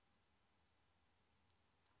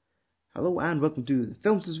Hello and welcome to the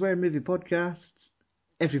Films to Swear Movie Podcast.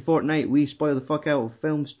 Every fortnight we spoil the fuck out of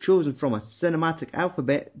films chosen from a cinematic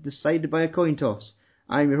alphabet decided by a coin toss.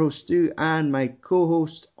 I'm your host Stu, and my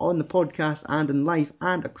co-host on the podcast and in life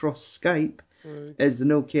and across Skype is the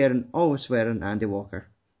no caring, always swearing Andy Walker.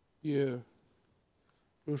 Yeah,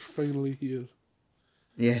 we're finally here.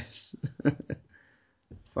 Yes.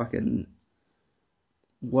 Fucking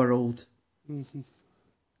world. Mm-hmm.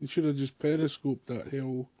 You should have just periscoped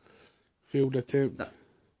that failed attempt.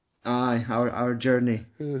 Aye, our journey.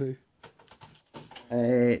 So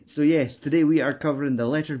yes, today we are covering the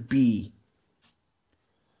letter B.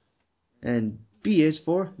 And B is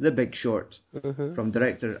for The Big Short, from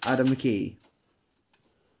director Adam McKay.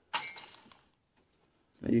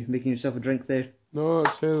 Are you making yourself a drink there? No,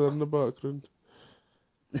 it's Heather in the background.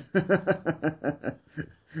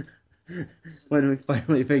 When we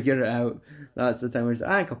finally figure it out, that's the time we say,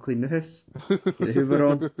 I can clean the house. Get the Hoover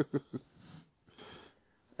on.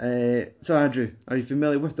 So Andrew, are you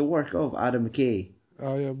familiar with the work of Adam McKay?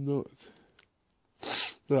 I am not.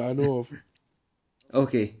 That I know of.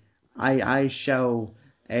 Okay, I shall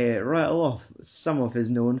rattle off some of his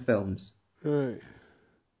known films. Right.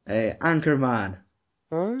 Anchorman.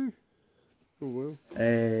 Aye? Oh well.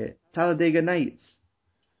 Talladega Nights.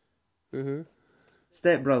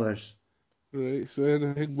 Step Brothers. Right, so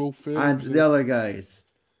anything Will Ferrell. And the other guys.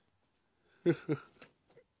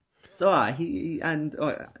 So and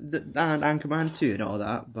Anchorman 2 and all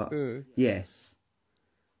that, but yes.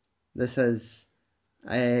 This is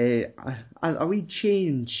a wee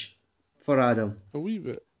change for Adam. A wee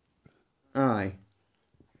bit. Aye.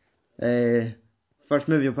 First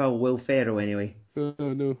movie about Will Ferrell anyway.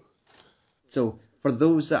 No. So, for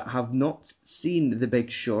those that have not seen The Big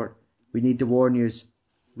Short, we need to warn you,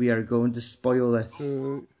 we are going to spoil this.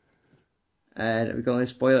 And we're going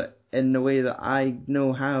to spoil it in the way that I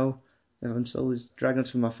know how. I'm still dragging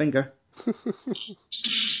this from my finger.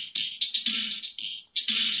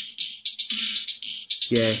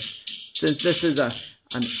 Yeah. Since this is an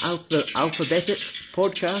alphabetic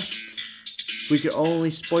podcast, we can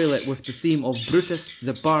only spoil it with the theme of Brutus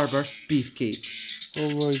the Barber Beefcake.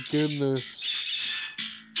 Oh my goodness.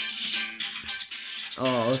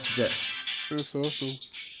 Oh, this is it. That's awesome.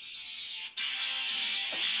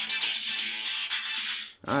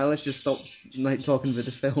 Let's just stop talking about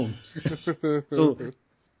the film. So,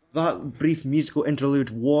 that brief musical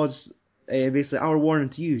interlude was basically our warning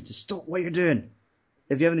to you to stop what you're doing.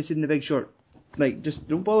 If you haven't seen The Big Short, just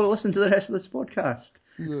don't bother listening to the rest of this podcast.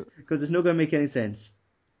 Because it's not going to make any sense.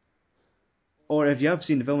 Or if you have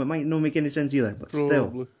seen the film, it might not make any sense either, but Probably.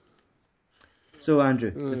 still. So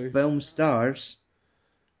The film stars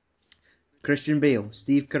Christian Bale,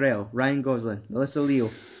 Steve Carell, Ryan Gosling, Melissa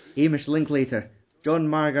Leo, Hamish Linklater, John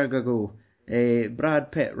Margagago,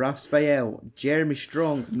 Brad Pitt, Ralph Spiel, Jeremy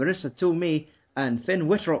Strong, Marissa Tomei, and Finn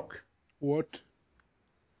Wittrock. What?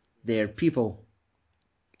 They're people.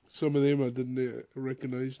 Some of them I didn't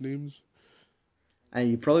recognise names.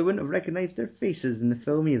 And you probably wouldn't have recognised their faces in the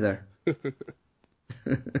film either.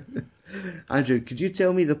 Andrew, could you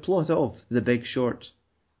tell me the plot of The Big Short?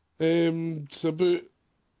 It's about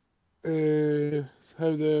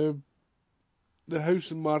how the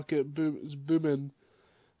housing market is booming,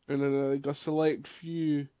 and then a select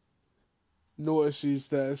few notices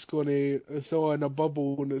that it's all in a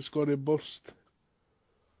bubble and it's gonna burst.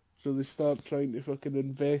 So they start trying to fucking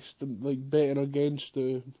invest and betting against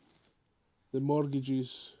the mortgages,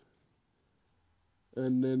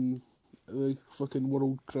 and then the fucking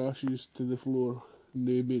world crashes to the floor and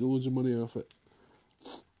they make loads of money off it.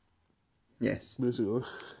 Yes. Basically.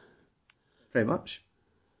 Pretty much.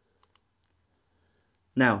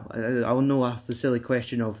 Now, I will now ask the silly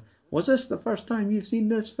question of, was this the first time you've seen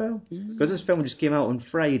this film? Because this film just came out on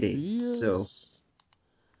Friday. Yes.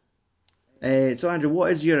 So Andrew,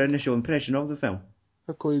 what is your initial impression of the film?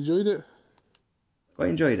 I quite enjoyed it. Quite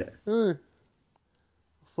enjoyed it. Aye. A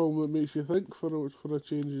film that makes you think for a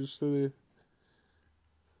change instead of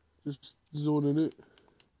just zoning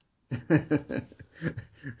out.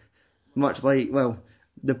 Much like,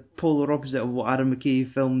 the polar opposite of what Adam McKay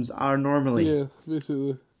films are normally. Yeah,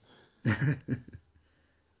 basically.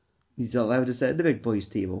 He's allowed to sit at the big boys'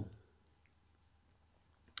 table.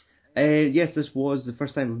 Yes, this was the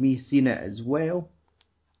first time of me seeing it as well.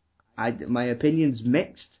 My opinion's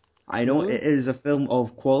mixed. I know it is a film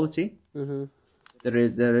of quality. There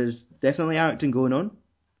is definitely acting going on.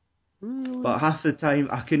 Really? But half the time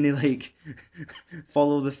I couldn't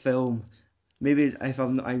follow the film. Maybe if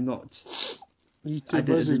I'm not. Are you too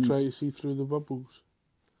busy trying to see through the bubbles?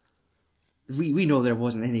 We know there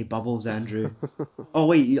wasn't any bubbles, Andrew. Oh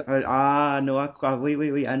wait, no,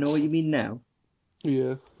 wait. I know what you mean now.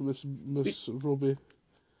 Yeah, Miss Robbie.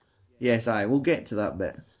 Yes, we'll get to that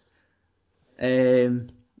bit.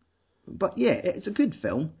 But yeah, it's a good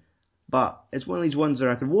film, but it's one of these ones where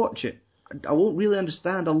I could watch it. I won't really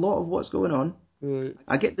understand a lot of what's going on. Right.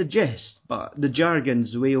 I get the gist, but the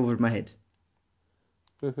jargon's way over my head.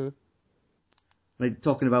 Like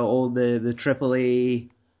talking about all the AAA.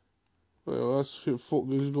 Well, that's folk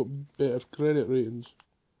who's got better credit ratings.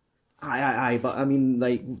 Aye, but I mean,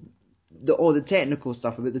 like, all the technical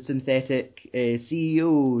stuff about the synthetic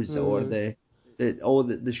CEOs or the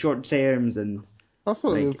short terms and. I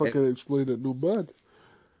thought like, they fucking explained it no bad.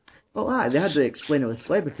 Well, they had to explain it with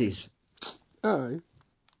celebrities. Aye.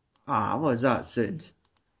 What was that, Sid?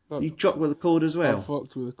 You chucked with a cold as well? I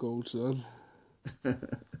fucked with a cold, son.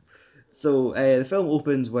 So, the film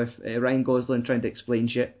opens with Ryan Gosling trying to explain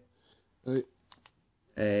shit. Right.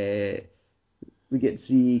 We get to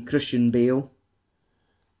see Christian Bale.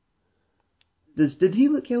 Did he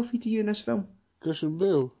look healthy to you in this film? Christian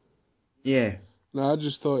Bale? Yeah. No, I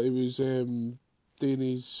just thought he was doing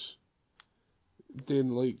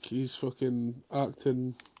like his fucking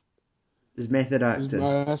acting. His method acting.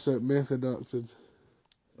 That's it, method acting.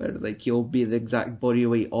 Where like he'll be the exact body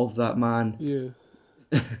weight of that man. Yeah.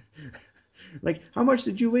 Like, how much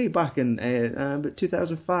did you weigh back in about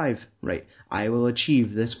 2005? Right, I will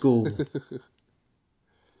achieve this goal.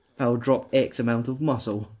 I'll drop X amount of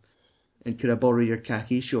muscle. And could I borrow your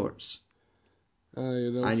khaki shorts?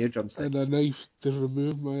 And your drumsticks. And a knife to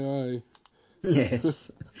remove my eye. Yes.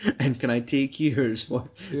 And can I take yours for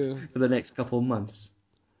the next couple of months?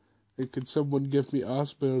 And could someone give me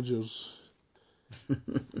Asperger's?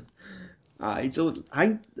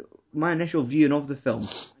 My initial viewing of the film,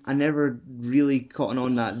 I never really caught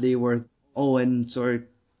on that they were all in sort of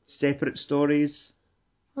separate stories.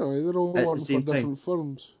 Oh, they're all working for different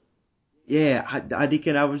firms. Yeah, I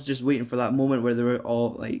was just waiting for that moment where they were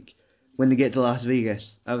all, like, when they get to Las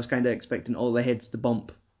Vegas, I was kind of expecting all the heads to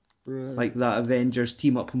bump. Right. Like that Avengers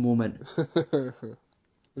team-up moment.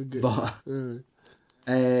 But,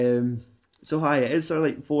 so it is sort of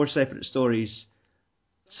like 4 separate stories.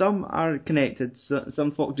 Some are connected,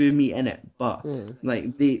 some folk do meet in it, but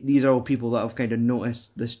like these are all people that have kind of noticed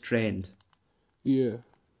this trend. Yeah.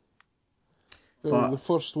 But the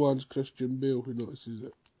first one's Christian Bale who notices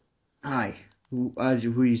it. Aye,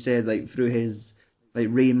 who you said, like through his like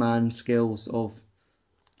Rayman skills of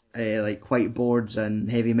like whiteboards and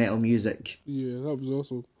heavy metal music. Yeah, that was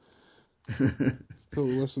awesome. Still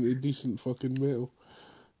listen to decent fucking metal.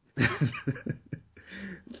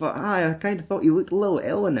 But I kind of thought he looked a little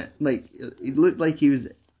ill in it. Like, he looked like he was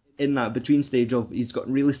in that between stage of he's got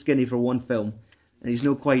really skinny for one film, and he's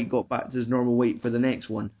not quite got back to his normal weight for the next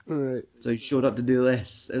one. Right. So he showed up to do this.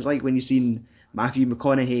 It's like when you seen Matthew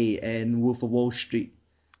McConaughey in Wolf of Wall Street,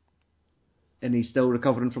 and he's still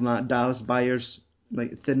recovering from that Dallas Buyers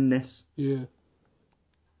like thinness. Yeah.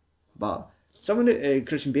 But someone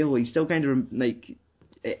Christian Bale, he still kind of like.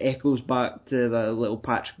 It echoes back to the little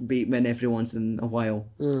Patrick Bateman every once in a while.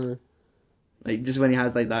 Like, just when he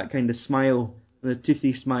has, like, that kind of smile, the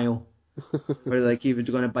toothy smile, where, like, he was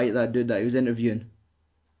going to bite that dude that he was interviewing.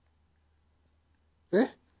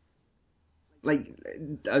 Like,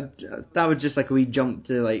 that was just like a wee jump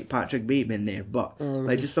to, like, Patrick Bateman there, but,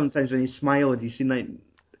 like, just sometimes when he smiled, you seen,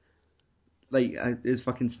 like his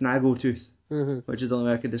fucking snaggle tooth, which is the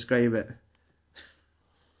only way I could describe it.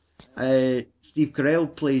 Steve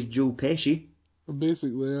Carell plays Joe Pesci.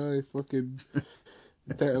 Basically, I fucking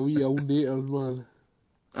take a wee old native, man.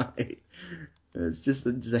 Aye. It's just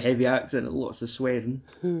a heavy accent and lots of swearing.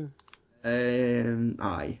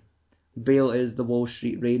 Aye. Bale is the Wall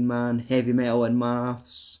Street Rain Man, heavy metal and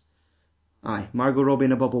maths. Aye. Margot Robbie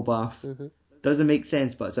in a bubble bath. Doesn't make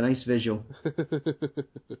sense, but it's a nice visual.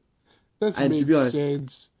 Doesn't make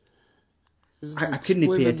sense. I couldn't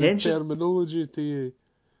pay attention. Terminology to you.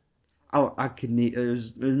 I couldn't.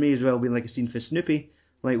 It may as well be like a scene for Snoopy,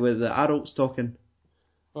 like with the adults talking.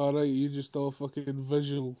 Alright, you just all fucking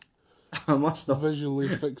visual. I must have. Visually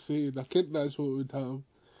fixated. I think that's what would happen.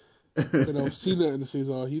 And I've seen it and it says,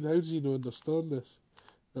 how does he not understand this?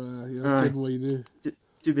 I kidding why you do.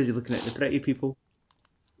 Too busy looking at the pretty people.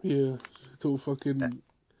 Yeah, total fucking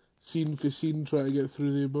scene for scene trying to get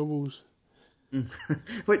through the bubbles.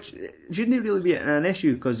 Which shouldn't really be an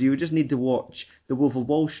issue, because you would just need to watch The Wolf of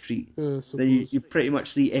Wall Street. Then you pretty much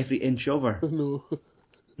see every inch of her. No.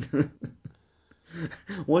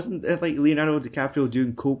 Wasn't it like Leonardo DiCaprio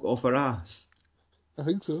doing coke off her ass? I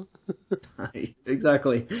think so.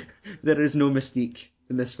 Exactly. There is no mystique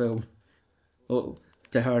in this film. Well,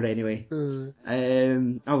 to her anyway.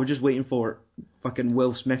 I was just waiting for fucking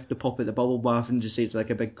Will Smith to pop at the bubble bath and just say it's like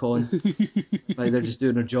a big con. Like they're just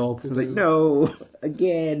doing their job. Like, no,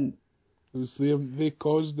 again. It was they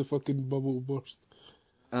caused the fucking bubble burst.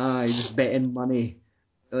 Just betting money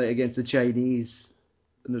like, against the Chinese.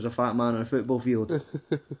 And there's a fat man on a football field.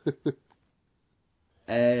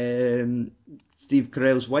 Steve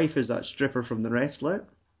Carell's wife is that stripper from The Wrestler.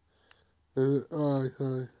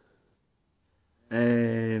 Aye.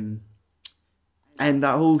 And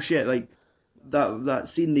that whole shit, like that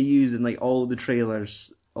scene they use in like all the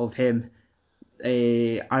trailers of him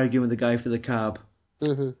arguing with the guy for the cab.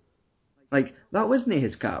 Like that wasn't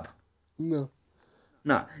his cab. No.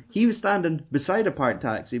 Nah, he was standing beside a parked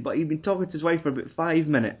taxi, but he'd been talking to his wife for about 5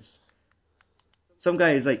 minutes. Some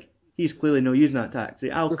guy is like, he's clearly not using that taxi.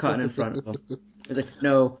 I'll cut in front of him. He's like,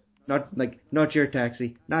 no, not your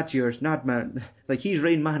taxi, not yours, not mine. Like he's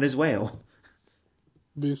Rain Man as well.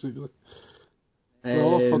 Basically,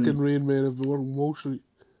 all fucking Rain Man of the world, Wall Street.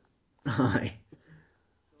 Aye.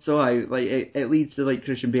 So it leads to like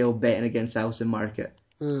Christian Bale betting against Alison Market,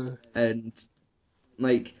 and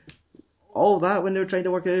like. All that when they were trying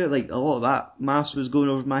to work it out, like a lot of that maths was going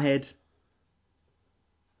over my head.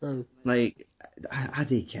 Oh. Like, I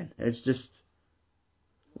don't care. It's just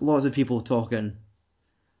lots of people talking.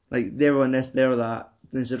 Like they were on this, they were that.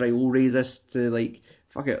 And they said, right, we'll raise this to like,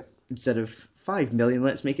 fuck it, instead of 5 million,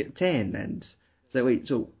 let's make it 10. And so wait,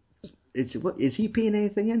 so is he paying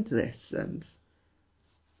anything into this? And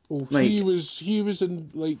like, he was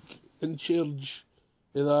in charge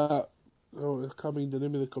of that. Oh, I can't remember the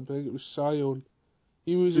name of the company. I think it was Scion.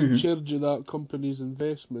 He was in charge of that company's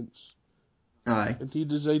investments. Aye. And he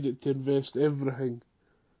decided to invest everything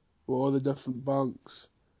with all the different banks.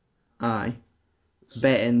 Aye.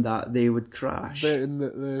 Betting that they would crash. Betting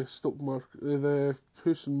that the stock market, the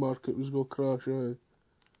housing market was going to crash,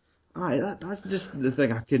 Aye, that's just the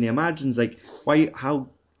thing I couldn't imagine. It's like, how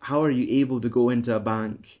are you able to go into a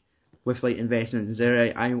bank with like investments and say,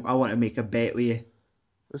 right, I want to make a bet with you.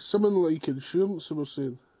 It's something like insurance, they were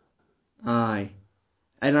saying. Aye.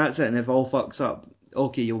 And that's it, and if all fucks up,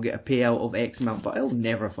 okay, you'll get a payout of X amount, but it'll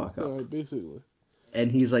never fuck up. Aye, basically. And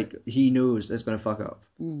he's like, he knows it's going to fuck up.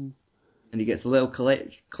 And he gets a little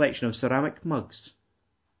collection of ceramic mugs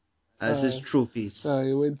as his trophies.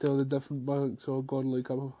 He went to all the different banks, all gone like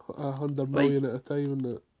 100 million at a time, and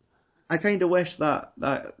that. I kind of wish that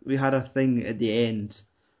we had a thing at the end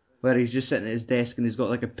where he's just sitting at his desk and he's got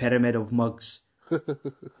like a pyramid of mugs. And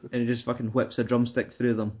he just fucking whips a drumstick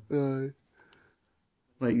through them. Aye.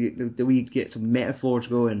 Like, we get some metaphors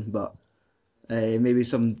going, but maybe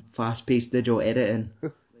some fast-paced digital editing,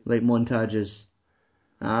 like montages.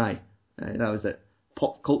 Aye, that was it.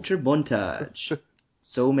 Pop culture montage.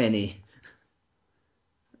 So many.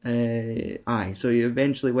 So you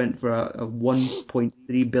eventually went for a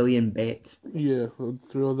 1.3 billion bet. Yeah,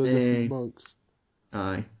 through all the different banks.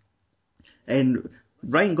 Aye. And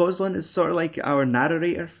Ryan Gosling is sort of like our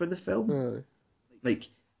narrator for the film. Aye. Like,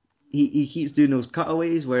 he keeps doing those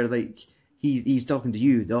cutaways where, like, he's talking to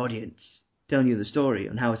you, the audience, telling you the story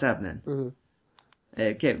on how it's happening.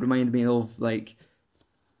 It kept reminding me of, like,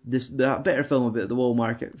 that better film about the wall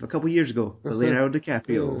market a couple of years ago with Leonardo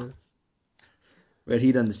DiCaprio, where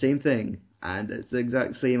he done the same thing, and it's the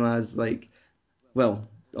exact same as, like, well,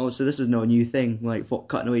 also this is no new thing, like,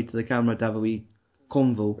 cutting away to the camera to have a wee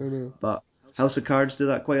convo, but House of Cards do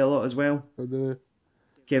that quite a lot as well.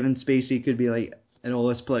 Kevin Spacey could be like in all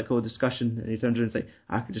this political discussion, and he turns around and say,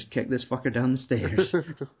 "I could just kick this fucker down the stairs."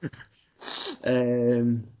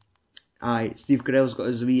 Steve Carell's got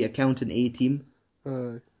his wee accountant A team.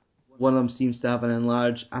 One of them seems to have an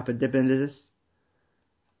enlarged epididymis.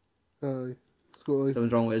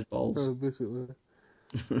 Something's wrong with his balls. Basically.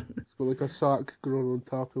 It's got like a sack growing on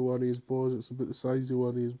top of one of his balls. It's about the size of one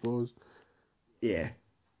of his balls. Yeah.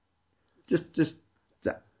 Just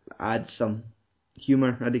add some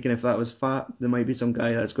humour. I reckon if that was fat, there might be some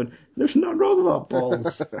guy that's going, "There's nothing wrong about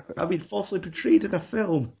balls. I've been falsely portrayed in a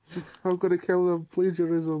film. I'm going to kill them,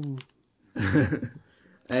 plagiarism."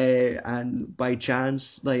 And by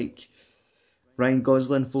chance, like, Ryan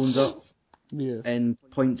Gosling phones up and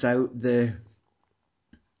points out the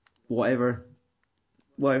whatever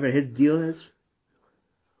his deal is.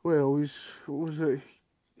 Well,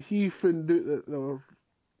 he found out that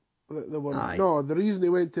they were no, the reason he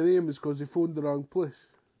went to them is because he phoned the wrong place.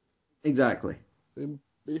 Exactly.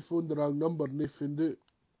 He phoned the wrong number and they found out.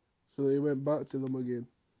 So they went back to them again.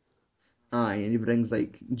 Aye, and he brings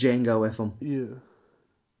like Jenga with him. Yeah.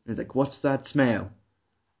 And he's like, "What's that smell?"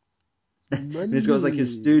 And he's got like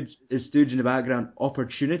his stooge in the background,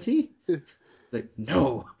 "Opportunity?" Like,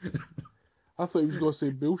 no. I thought he was going to say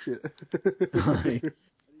bullshit. Aye.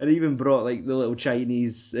 And he even brought like the little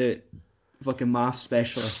Chinese fucking math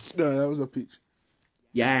specialist. No, that was a peach.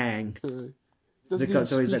 Yang. Doesn't The even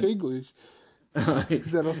cut's always speak like- English. Aye.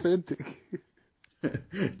 Is that authentic?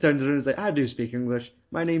 Turns around and is like, I do speak English.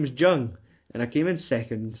 My name's Jung, and I came in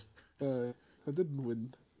second. I didn't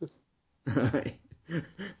win.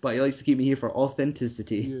 But he likes to keep me here for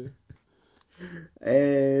authenticity. Yeah.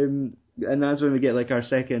 And that's when we get like our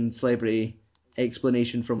second celebrity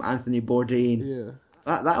explanation from Anthony Bourdain. Yeah.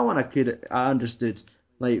 That one I understood,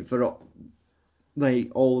 like for like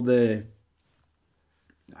all the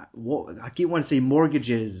what I keep wanting to say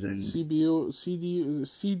mortgages and CDOs,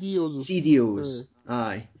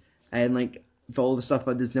 aye, and like for all the stuff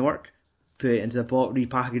at Disney Work, put it into the pot,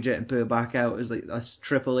 repackage it, and put it back out as like a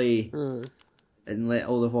AAA, and let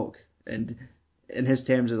all the folk, and in his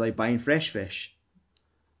terms, it's like buying fresh fish,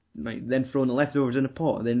 like then throwing the leftovers in a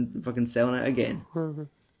pot, and then fucking selling it again.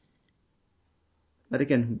 But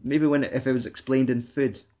again, maybe if it was explained in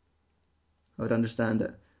food, I would understand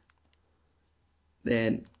it.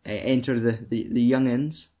 Then enter the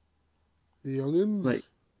youngins. The youngins? Like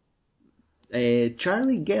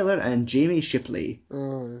Charlie Geller and Jamie Shipley.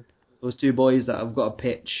 Those two boys that have got a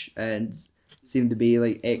pitch and seem to be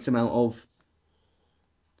like X amount of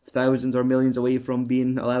thousands or millions away from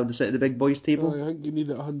being allowed to sit at the big boys table. I think you need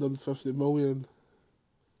 150 million.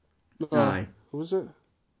 Aye. Was it?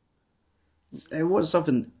 It was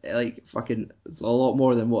something like fucking a lot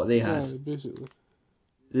more than what they had. Aye, basically.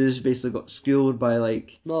 They just basically got schooled by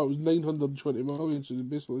like... No, it was 920 million, so they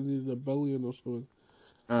basically needed $1 billion or something.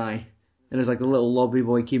 Aye. And there's like a little lobby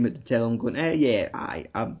boy came out to tell him, going,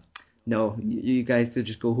 no, you guys could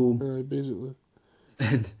just go home. Aye, basically.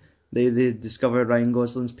 And they discovered Ryan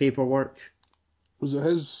Gosling's paperwork. Was it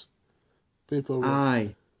his paperwork?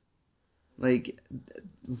 Aye. Like,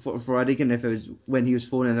 for I reckon if it was when he was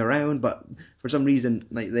phoning around, but for some reason,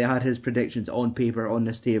 like, they had his predictions on paper on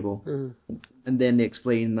this table. And then they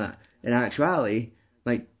explained that, in actuality,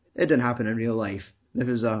 like, it didn't happen in real life. This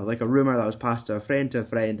was a rumour that was passed to a friend,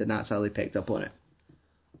 and that's how they picked up on it.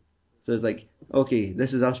 So it's like, okay,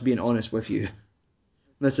 this is us being honest with you.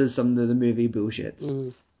 This is some of the movie bullshit.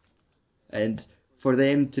 And for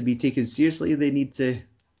them to be taken seriously, they need to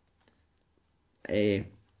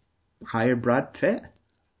hire Brad Pitt.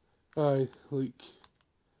 Aye, like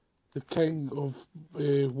the king of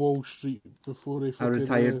Wall Street before he fucking... A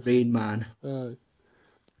retired Rain Man. Aye.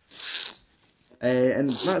 And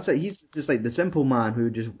that's it. He's just like the simple man who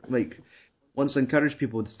just like wants to encourage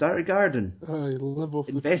people to start a garden. Aye, live off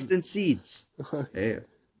invest in seeds. Aye.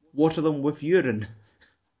 Water them with urine.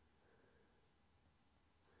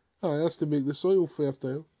 Aye, that's to make the soil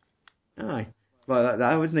fertile. Aye. Well,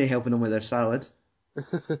 that wasn't helping them with their salad.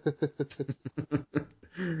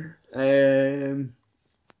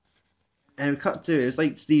 And cut to it's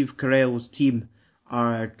like Steve Carell's team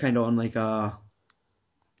are kind of on like a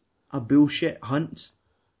bullshit hunt.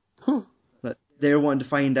 But they're wanting to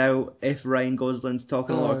find out if Ryan Gosling's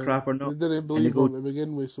talking a lot of crap or not. They didn't believe him to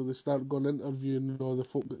begin with, so they start going interviewing all the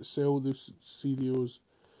folk that sell the CDOs.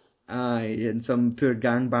 Aye, and some poor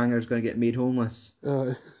gangbanger's going to get made homeless.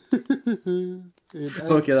 Aye.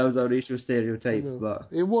 Okay, that was a racial stereotype, but...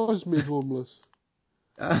 He was made homeless.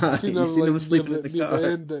 Seen him sleeping in the car. Near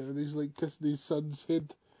the end, and he's like kissing his son's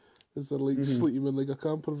head as they're like sleeping in like a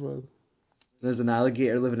camper van. There's an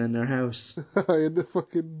alligator living in their house. In the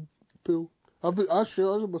fucking pool. I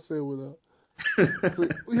shot myself with that.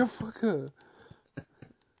 Like, oh, you fucker.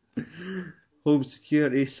 Home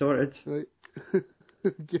security sorted. Right.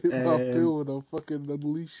 Get in my pool and I'll fucking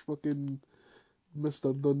unleash fucking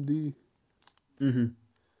Mr. Dundee.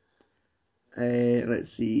 Let's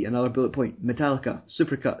see, another bullet point. Metallica,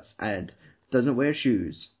 Supercuts, and doesn't wear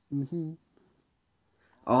shoes.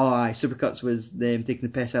 Oh, aye, Supercuts was them taking the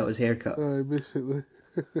piss out of his haircut. Aye, basically.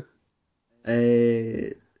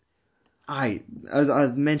 Aye, as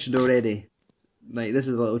I've mentioned already, like, this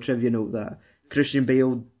is a little trivia note that Christian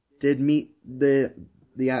Bale did meet the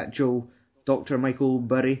actual Dr. Michael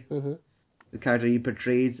Burry, the character he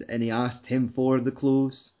portrays, and he asked him for the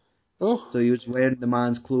clothes. Oh. So he was wearing the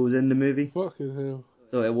man's clothes in the movie. Fucking hell.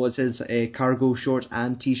 So it was his cargo shorts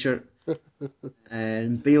and t-shirt.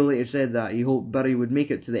 And Bale later said that he hoped Burry would make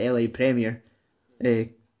it to the LA premiere, to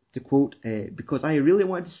quote, because I really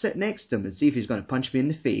wanted to sit next to him and see if he's going to punch me in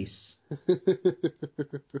the face.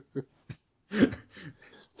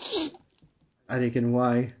 I reckon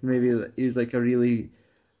why. Maybe he was like a really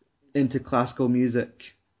into classical music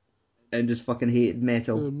and just fucking hated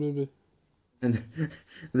metal. Maybe. And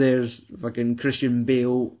there's fucking Christian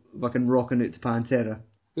Bale fucking rocking out to Pantera.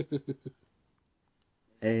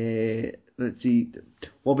 Let's see.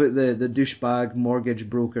 What about the douchebag mortgage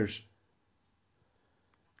brokers?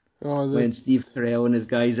 Oh, When Steve Carell and his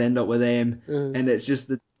guys end up with them, and it's just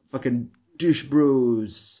the fucking douche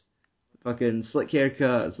bros, fucking slick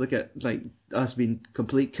haircuts. Look at like us being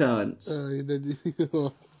complete cunts,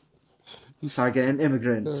 targeting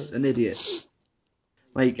immigrants and idiots.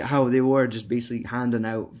 Like how they were just basically handing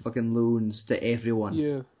out fucking loans to everyone.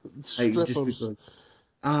 Yeah, like, strippers. just because,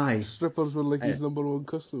 aye. Strippers were like his number one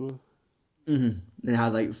customer. They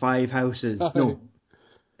had like 5 houses, Aye. no,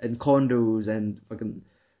 and condos, and fucking.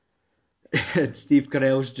 Steve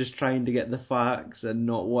Carell's just trying to get the facts and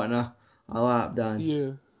not wanting a lap dance.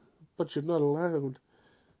 Yeah, but you're not allowed.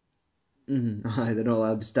 Aye, they're not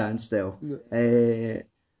allowed to stand still. No.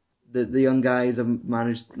 The young guys have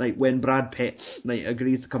managed, like, when Brad Pitt like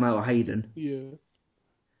agrees to come out of hiding. Yeah.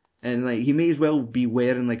 And like he may as well be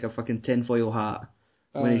wearing like a fucking tinfoil hat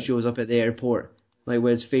when he shows up at the airport, like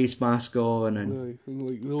with his face mask on and like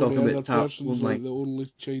the talking only about other taps. person's like the only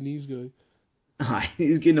Chinese guy. Aye,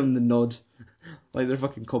 he's giving them the nod, like they're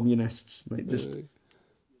fucking communists, like just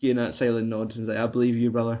giving that silent nod. He's like, I believe you,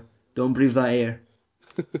 brother. Don't breathe that air.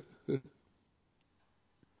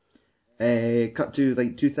 Cut to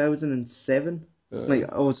like 2007. Like,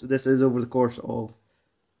 so this is over the course of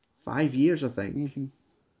 5 years, I think.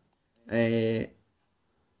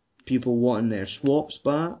 People wanting their swaps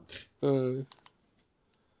back.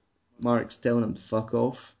 Mark's telling him to fuck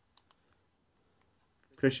off.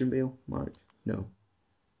 Christian Bale? Mark? No.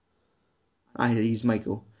 He's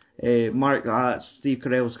Michael. Mark, that's Steve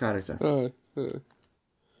Carell's character.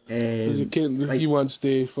 He wants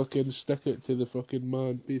to fucking stick it to the fucking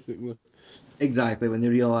man, basically. Exactly, when they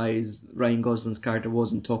realise Ryan Gosling's character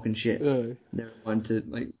wasn't talking shit. They want to,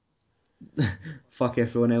 like, fuck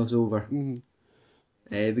everyone else over. We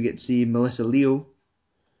get to see Melissa Leo.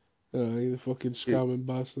 The fucking scamming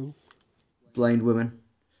bastard. Blind woman.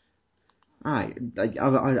 I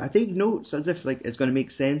take notes as if like it's going to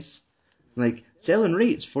make sense. Like, selling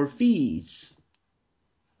rates for fees.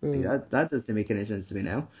 Like, that doesn't make any sense to me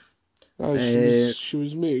now. She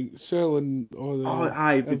was selling all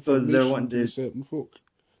the because they're wanting to to certain folk.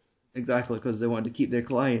 Exactly, because they want to keep their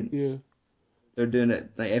clients. Yeah. They're doing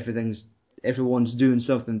it like everyone's doing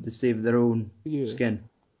something to save their own skin.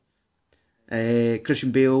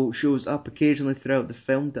 Christian Bale shows up occasionally throughout the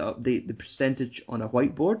film to update the percentage on a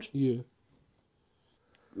whiteboard. Yeah.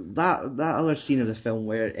 That other scene of the film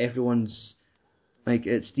where everyone's like,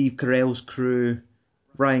 it's Steve Carell's crew,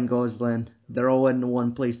 Ryan Gosling, they're all in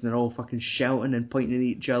one place and they're all fucking shouting and pointing at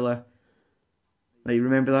each other. Like,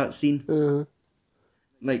 remember that scene?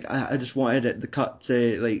 Like, I just wanted it to cut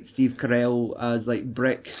to like Steve Carell as like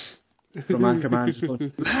Brick from Anchorman, just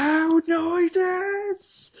going, loud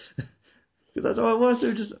noises. That's all it was.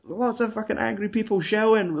 There were just lots of fucking angry people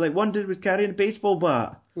shouting. Like, one dude was carrying a baseball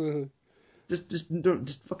bat, just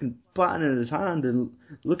fucking batting in his hand and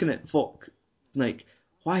looking at folk like,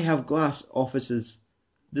 why have glass offices?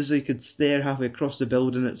 Just so you could stare halfway across the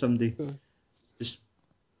building at somebody, just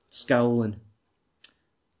scowling.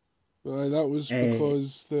 That was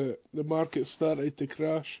because the market started to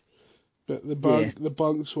crash, but the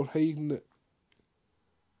banks were hiding it,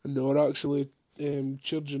 and they were actually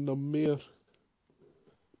charging them more.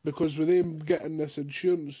 Because with them getting this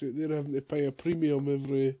insurance, they're having to pay a premium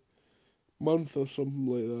every month or something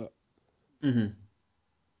like that.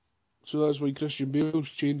 So that's why Christian Bale's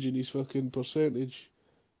changing his fucking percentage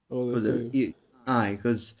all the time.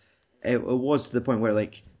 Because it was to the point where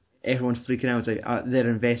like everyone's freaking out. It's like their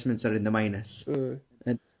investments are in the minus.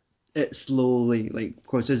 And it slowly, like, of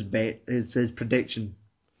course, his prediction.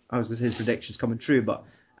 I was going to say his prediction's coming true, but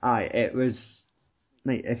it was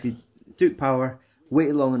like if you took power,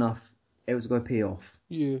 waited long enough, it was going to pay off.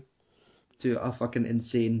 Yeah. To a fucking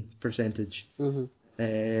insane percentage.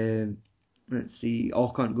 Let's see,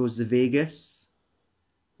 Alcant goes to Vegas.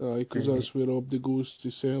 Because that's where Obdi goes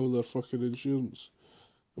to sell their fucking insurance,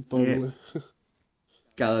 apparently. Yeah.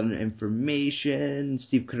 Gathering information.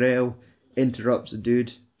 Steve Carell interrupts the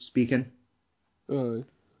dude speaking. Because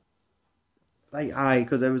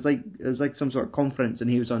it was like some sort of conference and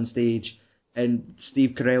he was on stage, and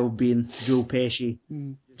Steve Carell, being Joe Pesci,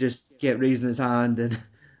 just kept raising his hand and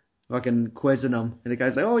fucking quizzing him, and the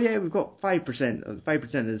guy's like, oh yeah, we've got 5%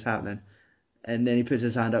 of this happening, and then he puts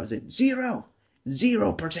his hand up and says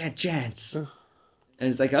 0% chance, and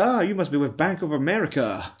it's like, you must be with Bank of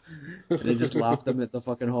America, and they just laughed him at the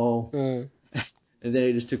fucking hall, and then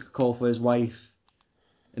he just took a call for his wife,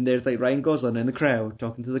 and there's like Ryan Gosling in the crowd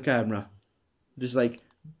talking to the camera, just like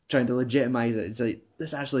trying to legitimize it. It's like,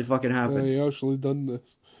 this actually fucking happened. He actually done this.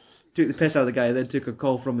 Took the piss out of the guy, then took a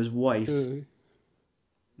call from his wife.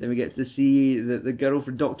 Then we get to see the girl for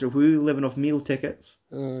Doctor Who living off meal tickets.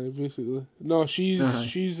 Basically. No, she's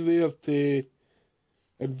there to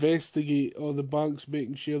investigate all the banks,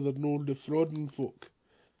 making sure they're no defrauding folk.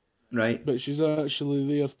 Right. But she's actually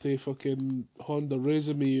there to fucking hand a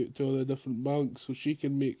resume out to all the different banks so she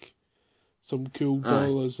can make some cool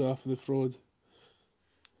dollars off the fraud.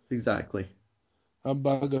 Exactly. And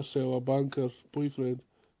bag herself a banker boyfriend.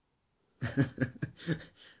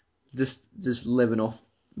 just living off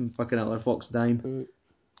fucking other folks' dime.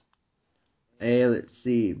 Let's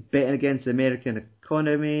see. Betting against the American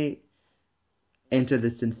economy. Enter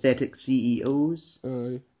the synthetic CEOs.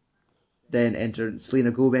 Aye. Then enter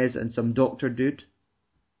Selena Gomez and some doctor dude.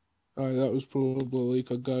 Aye, that was probably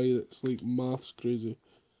like a guy that's like maths crazy.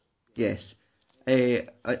 Yes.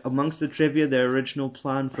 Amongst the trivia, the original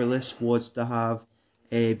plan for this was to have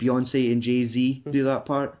Beyonce and Jay-Z do that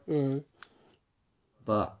part. Aye.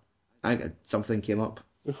 But something came up.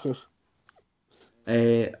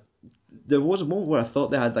 There was a moment where I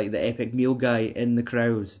thought they had like the epic meal guy in the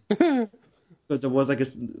crowd. Because there was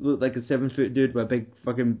looked like a 7-foot dude with a big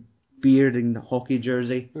fucking beard and hockey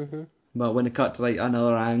jersey. But when it cut to like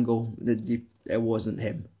another angle, it wasn't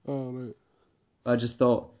him. Oh, right. I just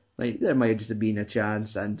thought like there might just have been a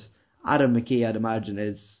chance, and Adam McKay, I'd imagine,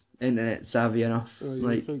 is internet savvy enough.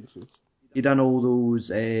 I think so. He done all those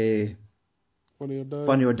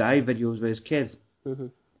Funny or Die videos with his kids,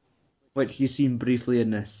 which you seen briefly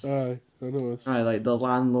in this. Aye, I know. Like the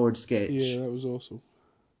landlord sketch. Yeah, that was awesome.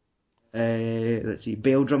 Let's see,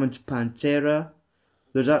 Bale drumming to Pantera.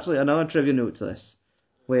 There's actually another trivia note to this,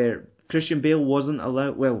 where Christian Bale wasn't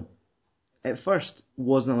allowed. Well, at first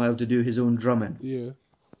wasn't allowed to do his own drumming. Yeah.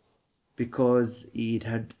 Because he'd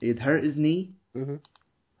hurt his knee,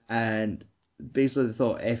 and basically they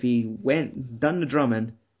thought if he done the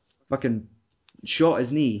drumming, fucking shot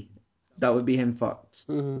his knee, that would be him fucked.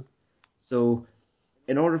 So,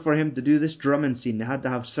 in order for him to do this drumming scene, they had to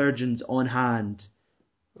have surgeons on hand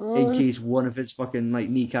in case one of his fucking like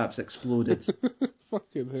kneecaps exploded.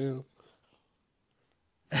 Fucking hell.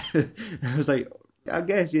 I was like, I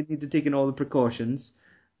guess you need to take in all the precautions.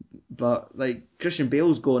 But, like, Christian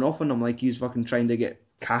Bale's going off on him like he's fucking trying to get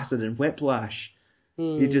casted in Whiplash.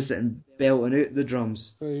 He's just sitting belting out the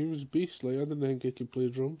drums. He was beastly. I didn't think he could play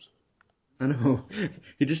drums. I know.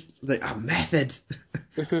 He just, like, a method.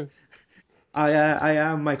 I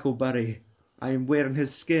am Michael Burry. I am wearing his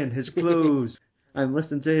skin, his clothes. I'm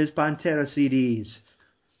listening to his Pantera CDs.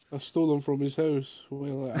 I stole them from his house.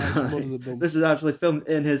 Well, I murdered them. This is actually filmed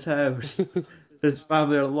in his house. His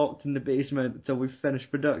family are locked in the basement until we finish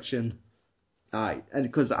production. Aye, and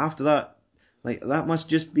because after that, like, that must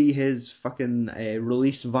just be his fucking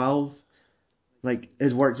release valve. Like,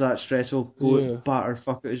 his work's that stressful. Go batter,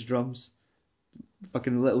 fuck out his drums.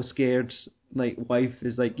 Fucking little scared, like, wife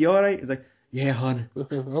is like, you alright? He's like, yeah, hon.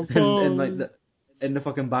 I'm fine. In the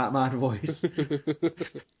fucking Batman voice.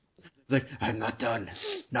 He's like, I'm not done.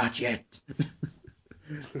 Not yet.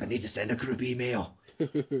 I need to send a group email.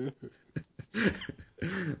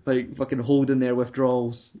 Like fucking holding their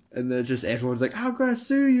withdrawals, and then just everyone's like, I'm gonna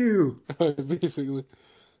sue you. Basically,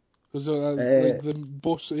 because like the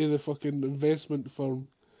boss of the fucking investment firm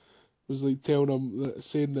was like telling them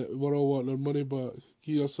saying that we're all wanting our money back.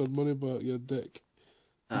 Give us our money back, you dick.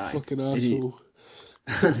 You fucking asshole.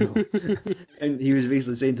 I know. And he was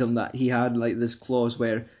basically saying to him that he had like this clause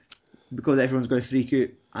where, because everyone's going to freak out,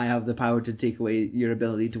 I have the power to take away your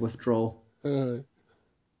ability to withdraw.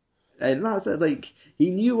 And that's it, like, he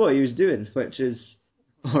knew what he was doing, which is,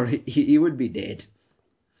 or he would be dead.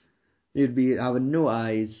 He'd be having no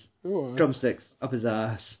eyes, drumsticks up his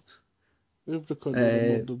ass. Every country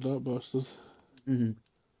murdered that bastard.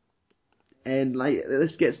 And, like,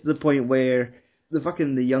 this gets to the point where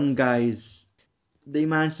the young guys, they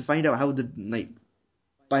managed to find out how to, like,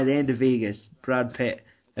 by the end of Vegas, Brad Pitt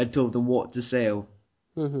had told them what to sell.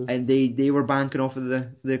 And they were banking off of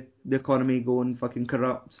the economy going fucking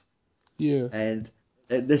corrupt. Yeah. And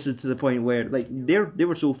this is to the point where, like, they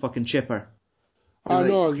were so fucking chipper. I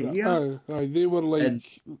know. They were like,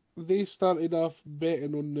 they started off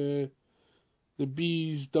betting on the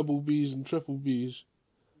Bs, double Bs, and triple Bs.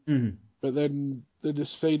 But then they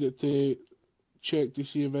decided to check to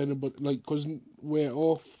see if anybody, like, because we're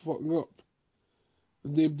all fucking up.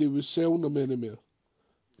 Nobody was selling them anymore.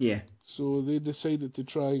 Yeah. So they decided to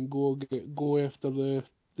try and go after the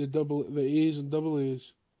A's and double A's.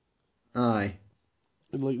 Aye.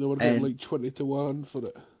 And like they were getting like 20-1 for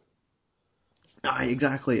it. Aye,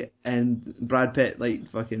 exactly. And Brad Pitt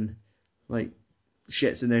like fucking like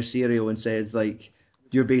shits in their cereal and says like,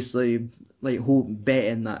 you're basically like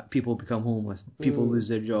betting that people become homeless, people lose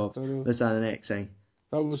their jobs, this and the next thing.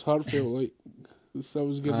 That was heartfelt, like. That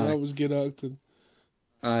was good acting.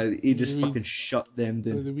 He just fucking shut them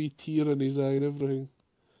down. The wee tear in his eye and everything.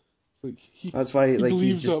 Like, That's why, he like,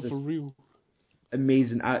 believes he's just that for real.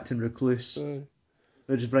 amazing acting recluse.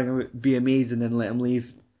 They'll just bring him, be amazing and let him leave.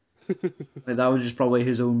 Like, that was just probably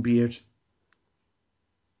his own beard.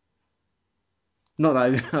 Not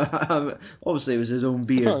that, obviously it was his own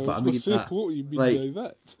beard, but I mean that. What do you mean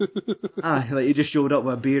by that? Like he just showed up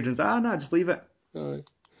with a beard and said, no, just leave it.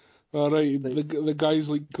 Alright, the guy's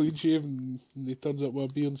like clean shaven and he turns up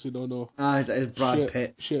with a beard and says, no. It's Brad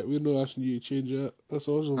Pitt. Shit, we're not asking you to change that. That's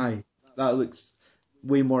awesome. That looks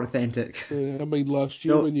way more authentic. I mind last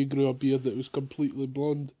year when you grew a beard that was completely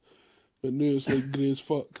blonde, but now it's like grey as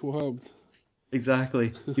fuck. What happened?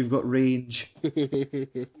 Exactly. You've got range.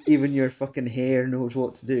 Even your fucking hair knows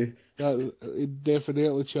what to do. It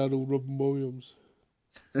definitely channeled Robin Williams.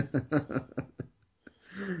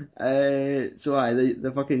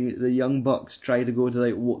 The Young Bucks try to go to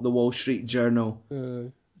like the Wall Street Journal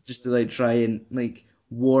just to like try and like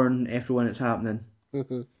warn everyone it's happening.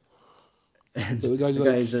 And the guy's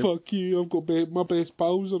like, fuck you, I've got my best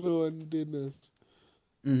pals are on doing this.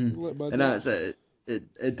 Mm-hmm. And that's it.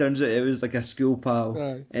 It turns out it was like a school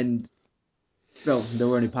pal, and well, they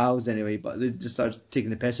weren't any pals anyway, but they just started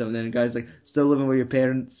taking the piss out, and then the guy's like, still living with your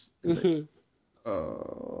parents? Like,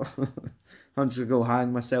 oh, I'm just gonna go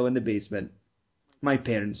hang myself in the basement. My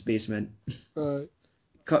parents' basement.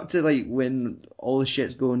 Cut to like when all the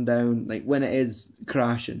shit's going down, like when it is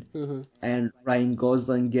crashing, and Ryan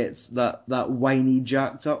Gosling gets that whiny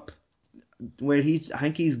jacked up, where I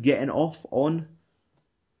think he's getting off on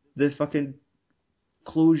the fucking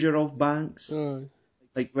closure of banks.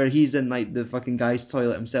 Like where he's in like the fucking guy's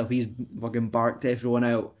toilet himself, he's fucking barked everyone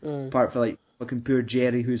out. Apart from like fucking poor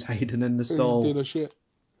Jerry who's hiding in the stall. He's doing a shit.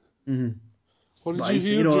 Mm-hmm. What did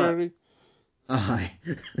you hear, Jerry? Aye.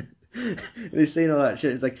 He's saying all that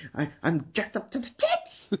shit. It's like, I'm jacked up to the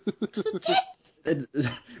tits! To the tits!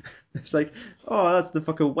 It's like, oh, that's the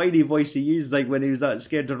fucking whiny voice he used like when he was that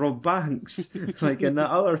scared to rob banks. Like in that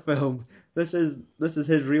other film. This is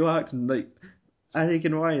his real accent. Like, I think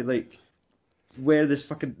and why, like, where this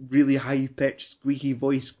fucking really high-pitched, squeaky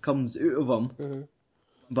voice comes out of him.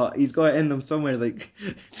 But he's got it in him somewhere, like,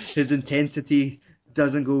 his intensity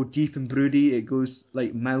doesn't go deep and broody, it goes,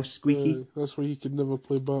 like, mouse squeaky. That's why he could never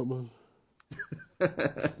play Batman. Where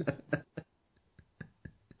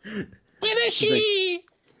is she?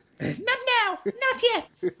 Like, not now! Not yet!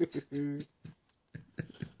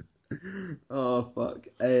 Oh, fuck.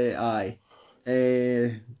 Aye.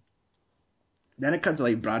 Then it comes to,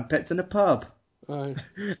 like, Brad Pitt's in a pub. Aye.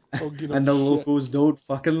 And the locals don't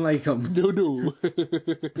fucking like him. No.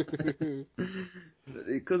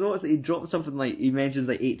 Because obviously he dropped something like, he mentions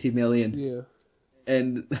like 80 million. Yeah.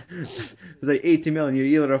 And it's like 80 million,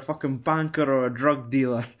 you're either a fucking banker or a drug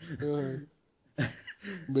dealer.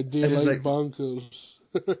 But they like bankers.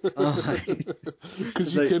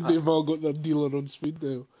 Because you can't have all got their dealer on speed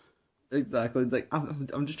dial. Exactly. It's like,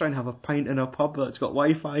 I'm just trying to have a pint in a pub that's got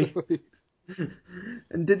Wi-Fi.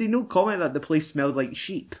 And did he not comment that the place smelled like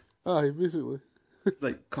sheep? Aye, basically.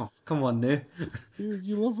 Like, come on now.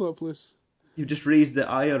 You love that place. You just raised the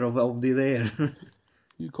ire of everybody there.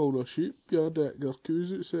 You call her sheep, you had your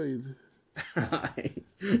coos outside. Aye.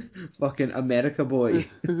 Fucking America boy.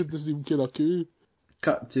 Doesn't even care a coo.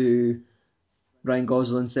 Cut to Ryan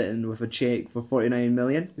Gosling sitting with a cheque for 49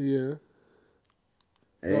 million. Yeah.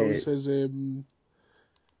 That was his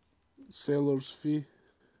seller's fee.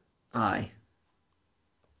 Aye.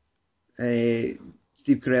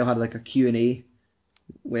 Steve Carell had like a Q&A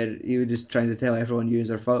where he was just trying to tell everyone you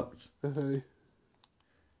are fucked. Aye.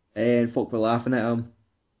 And folk were laughing at him.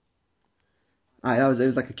 Aye, it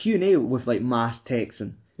was like a Q&A with like mass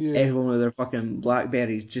texting. Yeah. Everyone with their fucking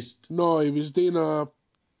Blackberries just... No, he was doing a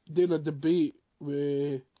debate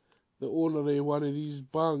with the owner of one of these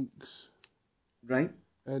banks. Right.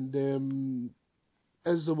 And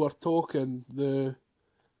as they were talking, the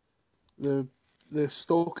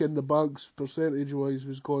stock in the banks percentage wise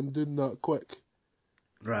was going down that quick.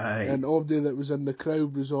 Right. And everybody that was in the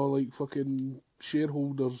crowd was all like fucking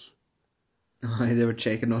shareholders. Aye, they were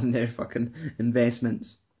checking on their fucking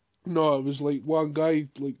investments. No, it was like one guy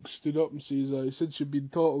like stood up and says, since you've been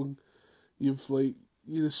talking, you've like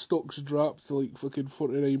the stocks dropped to like fucking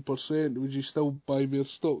 49%, would you still buy more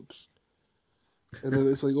stocks? And then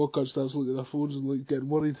it's like all cunts starts looking at their phones and like getting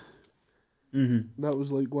worried. Mm-hmm. That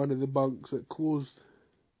was like one of the banks that closed.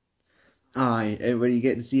 Aye, where you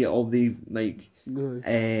get to see all the like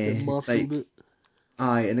marshaled it.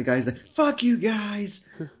 Aye, and the guy's like, "Fuck you guys!"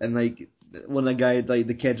 And like one of the guys, like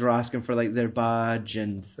the kids were asking for like their badge,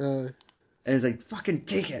 and And he's like, fucking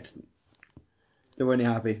take it. They weren't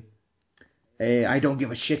happy. I don't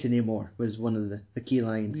give a shit anymore was one of the key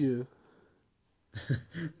lines. Yeah.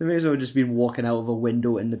 They may as well have just been walking out of a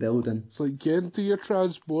window in the building. It's like, get into your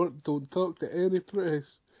transport, don't talk to any press.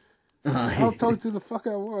 Aye. I'll talk to the fuck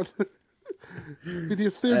I want. Been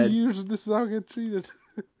here 30 years and this is how I get treated.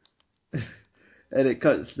 And it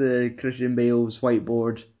cuts the Christian Bale's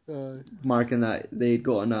whiteboard, marking that they'd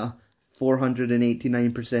gotten a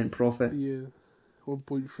 489% profit. Yeah.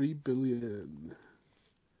 1.3 billion.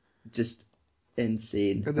 Just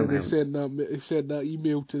insane. And then they sent that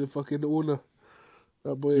email to the fucking owner.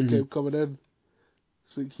 That boy that kept coming in.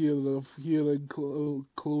 It's like, here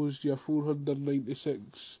closed your £496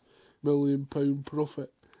 million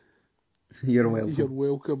profit. You're welcome. You're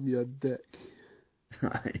welcome, you dick.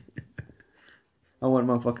 Aye. I want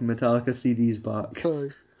my fucking Metallica CDs back. Aye.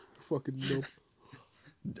 Fucking nub.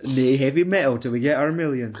 Nay, heavy metal till we get our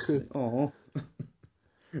million. Oh.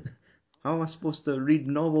 How am I supposed to read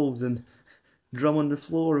novels and drum on the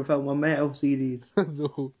floor without my metal CDs?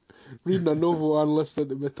 No. Reading a novel and listening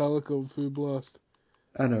to Metallica on Full Blast.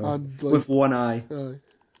 I know. And, like, with one eye. Aye.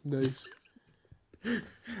 Nice.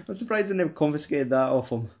 I'm surprised they never confiscated that off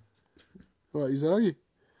him. What, his eye?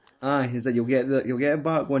 Aye, he said you'll get it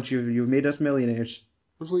back once you've made us millionaires.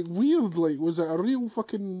 It was like weird, like, was it a real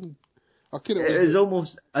fucking... It was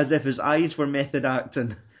almost as if his eyes were method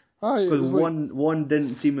acting. Aye, because one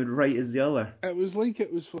didn't seem as right as the other. It was like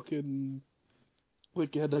it was fucking...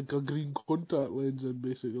 Like he had a green contact lens in,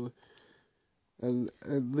 basically. And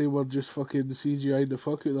they were just fucking CGI'd the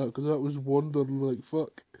fuck out of that, because that was wandering like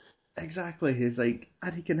fuck. Exactly, he's like,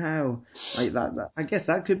 Anakin how? Like that. I guess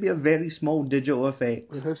that could be a very small digital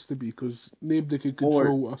effect. It has to be, because nobody can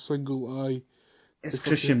control a single eye. It's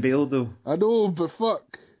Christian Bale, though. I know, but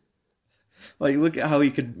fuck. Like, look at how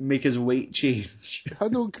he could make his weight change. I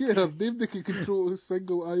don't care. Nobody can control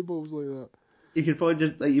single eyeballs like that.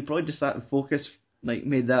 You probably just sat and focus, like,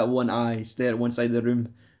 made that one eye stare at one side of the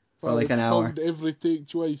room for like an hour. Every take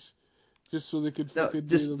twice, just so they could fucking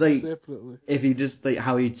do them like, separately. If he just, like,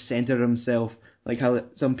 how he'd center himself, like how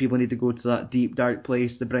some people need to go to that deep, dark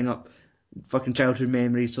place to bring up fucking childhood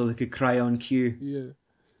memories so they could cry on cue. Yeah.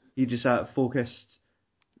 He just sat focused,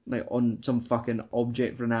 like, on some fucking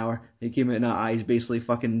object for an hour. He came out and that eye's basically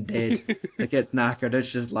fucking dead. Like, it's knackered,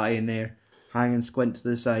 it's just lying there, hanging squint to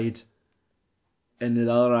the side. And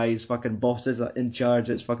the other eye's fucking boss is in charge,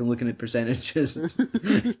 it's fucking looking at percentages.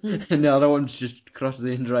 And the other one's just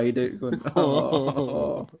crusty and dried out, going,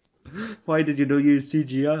 oh, why did you not use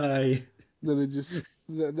CGI? Then it just,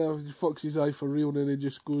 that fucks his eye for real, and then he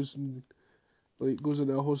just goes into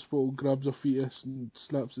a hospital, grabs a fetus and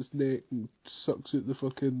snaps its neck and sucks out the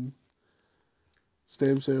fucking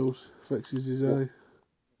stem cells, fixes his eye.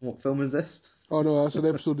 What film is this? Oh no, that's an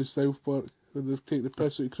episode of South Park where they take the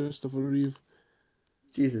piss out of Christopher Reeve.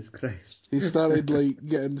 Jesus Christ. He started like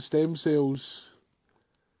getting stem cells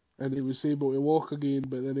and he was able to walk again,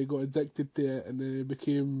 but then he got addicted to it and then he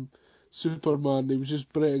became Superman. He was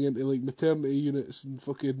just breathing into like maternity units and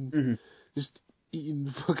fucking just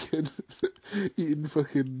eating fucking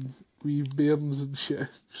wee bairns and shit,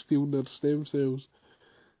 stealing their stem cells.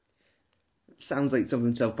 Sounds like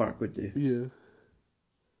something South Park would do.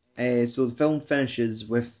 Yeah. So the film finishes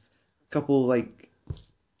with a couple, like,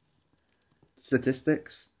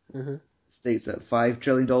 statistics. States that $5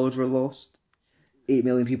 trillion were lost, 8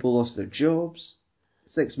 million people lost their jobs,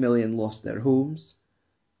 6 million lost their homes.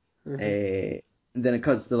 And then it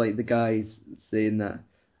cuts to, like, the guys saying that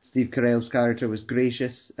Steve Carell's character was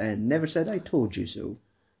gracious and never said "I told you so."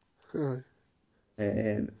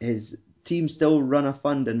 His team still run a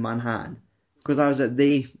fund in Manhattan because I was at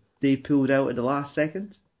they pulled out at the last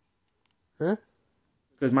second.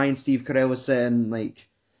 Because mine Steve Carell was sitting like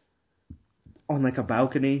on like a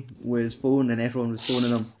balcony with his phone and everyone was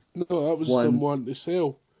phoning him. No, that was someone to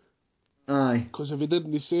sell. Aye. Because if he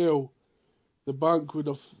didn't sell, the bank would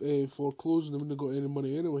have foreclosed and they wouldn't have got any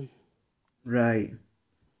money anyway. Right.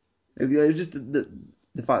 It was just the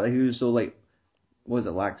fact that he was so, like, was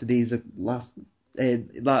it lackadaisical,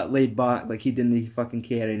 that laid back, like he didn't fucking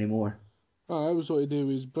care anymore. Ah, that was what he did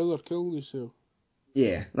with his brother killing himself.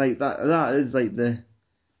 Yeah, like that is like the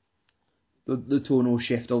tonal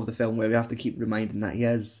shift of the film where we have to keep reminding that he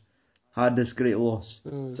has had this great loss,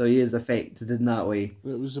 so he is affected in that way.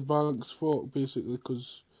 It was the bank's fault basically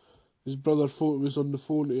because his brother thought he was on the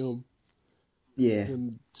phone to him. Yeah.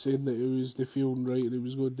 And saying that he was not feeling right and he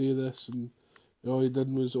was going to do this, and all he did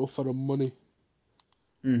was offer him money.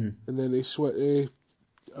 And then he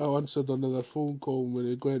answered another phone call, and when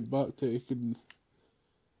he went back to it,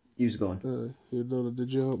 he was gone. He had done the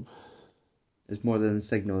job. It's more than a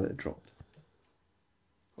signal that it dropped.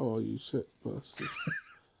 Oh, you sick bastard.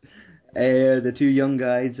 The two young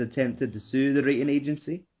guys attempted to sue the rating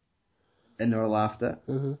agency, and they were laughed at.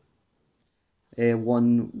 Uh-huh.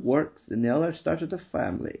 One works, and the other started a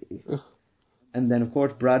family. And then, of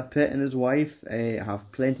course, Brad Pitt and his wife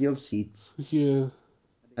have plenty of seeds. Yeah.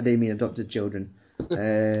 I didn't mean adopted children.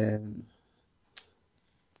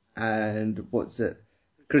 And what's it?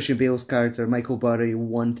 Christian Bale's character, Michael Burry,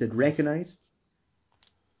 wanted recognised.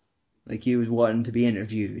 Like, he was wanting to be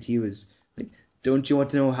interviewed. He was like, don't you want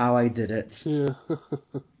to know how I did it? Yeah.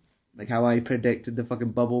 Like, how I predicted the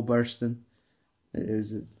fucking bubble bursting. It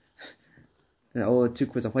was... And all it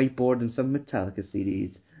took was a whiteboard and some Metallica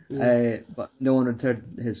CDs. Yeah. But no one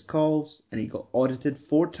returned his calls, and he got audited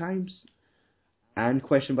 4 times and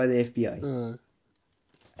questioned by the FBI.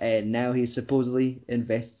 And now he supposedly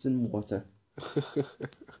invests in water.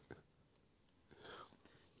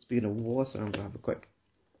 Speaking of water, I'm going to have a quick...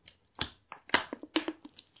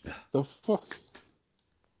 The fuck?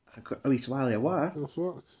 At least while you were. The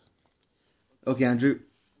fuck? Okay, Andrew.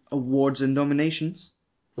 Awards and nominations.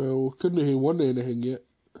 Well, couldn't have won anything yet.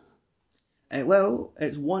 Well,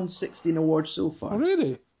 it's won 16 awards so far.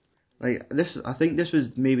 Already? Like this, I think this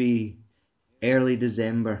was maybe early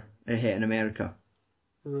December it hit in America.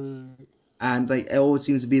 Right. And like it always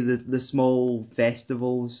seems to be the small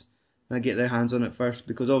festivals that get their hands on it first,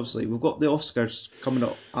 because obviously we've got the Oscars coming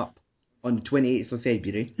up on the 28th of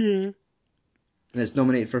February. Yeah. And it's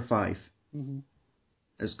nominated for 5. Mm-hmm.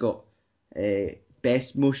 It's got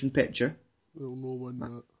Best Motion Picture. I don't know when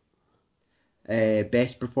that.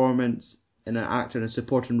 Best Performance in an Actor in a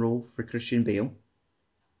Supporting Role for Christian Bale.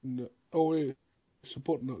 No. Oh wait,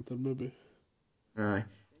 supporting actor maybe.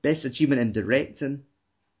 Best Achievement in Directing.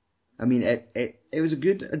 I mean, it was a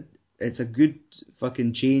good... It's a good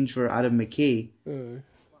fucking change for Adam McKay.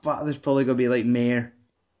 But there's probably going to be like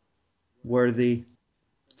worthy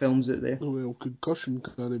films out there. Well, Concussion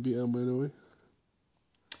can't beat him anyway.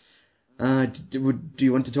 Do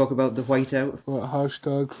you want to talk about the whiteout? What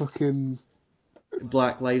hashtag fucking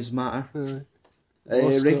Black Lives Matter?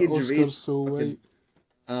 Ricky Gervais. Oscar's so white.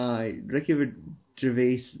 Ricky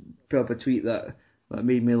Gervais put up a tweet that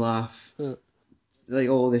made me laugh. Like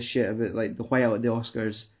all this shit about like the whiteout at the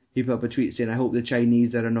Oscars. He put up a tweet saying, "I hope the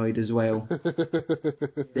Chinese are annoyed as well.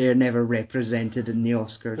 They're never represented in the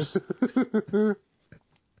Oscars."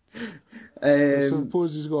 I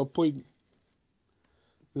suppose he's got a point.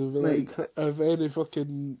 If any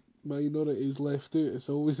fucking minorities left out, it's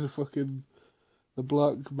always the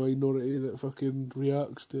black minority that fucking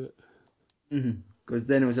reacts to it. Because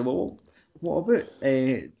then it was like, well, what about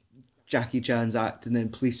Jackie Chan's act and then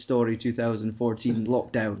Police Story 2014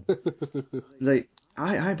 Lockdown? It's like,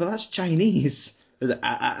 aye, but that's Chinese. It's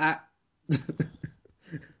like,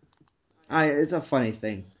 it's a funny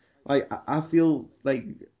thing. Like, I feel like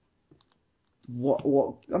what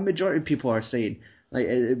a majority of people are saying, like,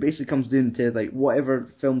 it basically comes down to like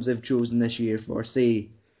whatever films they've chosen this year for, say,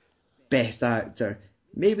 Best Actor.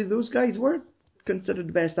 Maybe those guys were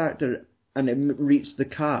considered Best Actor and it reached the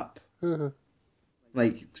cap.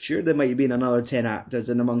 Like, sure, there might have been another 10 actors,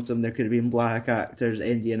 and amongst them there could have been black actors,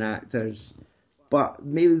 Indian actors, but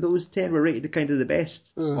maybe those 10 were rated kind of the best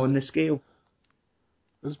on the scale.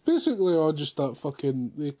 It's basically all just that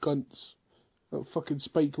fucking, they cunts. That fucking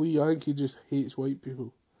Spike Lee, I think he just hates white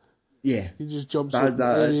people. Yeah. He just jumps on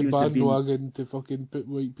any bandwagon to fucking put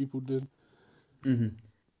white people down. And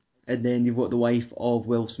then you've got the wife of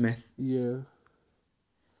Will Smith. Yeah.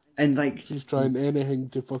 And like... She's trying anything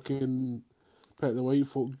to fucking put the white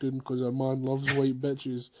folk down because her man loves white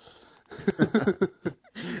bitches.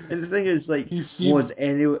 And the thing is, like, was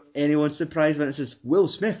anyone surprised when it says Will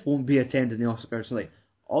Smith won't be attending the Oscars? Like,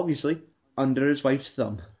 obviously, under his wife's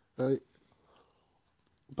thumb. Right.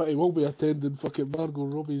 But he will be attending fucking Margot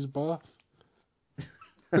Robbie's bath.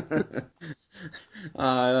 That's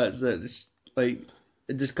it. Like,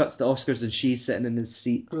 it just cuts to Oscars and she's sitting in his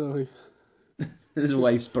seat. Aye. His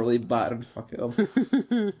wife's probably battered fuck it up.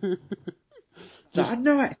 I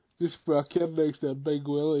know it! Just for a kid next to a big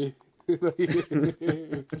Willie. It's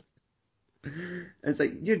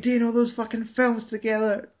like, you're doing all those fucking films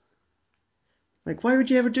together. Like, why would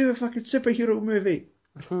you ever do a fucking superhero movie?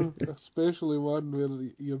 Especially one where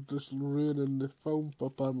you're just ruining the film,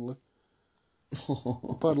 apparently.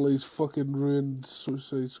 Apparently he's fucking ruined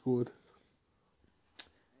Suicide Squad.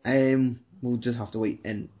 We'll just have to wait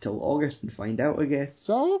until August and find out, I guess. Is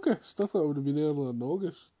that August? I thought it would have been earlier in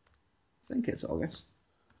August. I think it's August.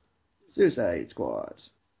 Suicide Squad.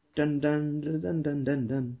 Dun dun dun dun dun dun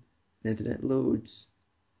dun. The internet loads.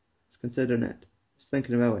 It's considering it. It's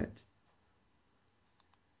thinking about it.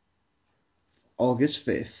 August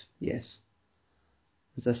 5th, yes.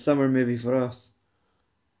 It's a summer movie for us.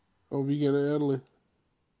 Oh, we get it early.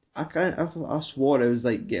 I swore it was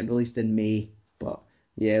like getting released in May, but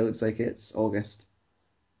yeah, it looks like it's August.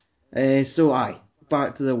 So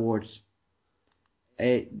back to the awards.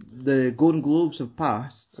 The Golden Globes have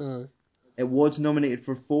passed. It was nominated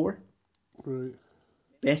for 4. Right.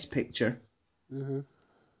 Best Picture. Uh-huh.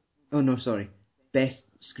 Oh no, sorry. Best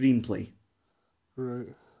Screenplay.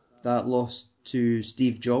 Right. That lost to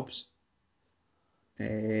Steve Jobs.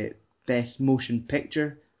 Best Motion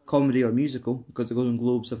Picture, Comedy or Musical, because the Golden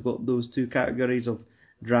Globes have got those 2 categories of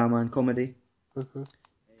drama and comedy. Uh-huh.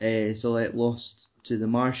 So it lost to The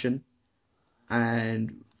Martian.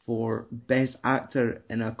 And for Best Actor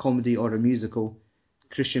in a Comedy or a Musical,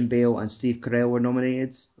 Christian Bale and Steve Carell were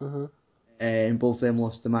nominated. Uh-huh. And both of them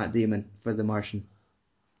lost to Matt Damon for The Martian.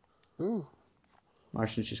 Oh.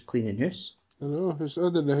 Martian's just cleaning house. I know. I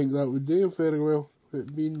didn't think that would do very well.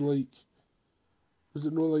 It mean like... Was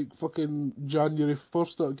it not like fucking January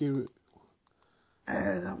 1st that came out?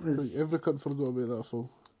 That was... Like every cunt forgot about that film.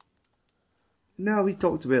 No, we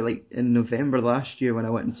talked about it like in November last year when I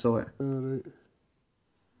went and saw it.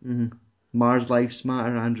 Right. Mars Lives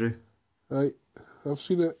Matter, Andrew. Right. I've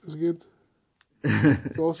seen it. It's good.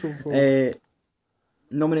 It's awesome film.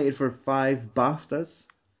 Nominated for 5 BAFTAs.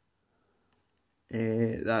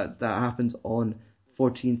 That happens on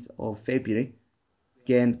 14th of February.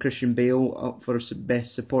 Again, Christian Bale up for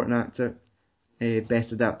Best Supporting Actor,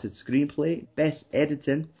 Best Adapted Screenplay, Best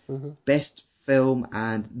Editing, Best Film,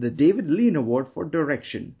 and the David Lean Award for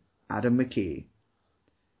Direction, Adam McKay.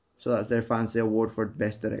 So that's their fancy award for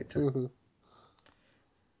Best Director.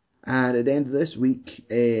 And at the end of this week,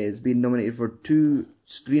 it's been nominated for 2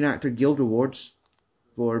 Screen Actor Guild Awards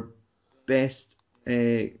for Best...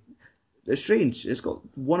 it's strange, it's got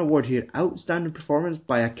 1 award here, Outstanding Performance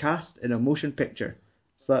by a Cast in a Motion Picture.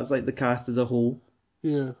 So that's like the cast as a whole.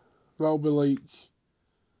 Yeah, that'll be like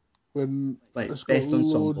when like it's best got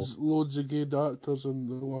ensemble. loads of good actors in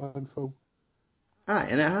the one film.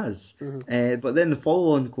 And it has. But then the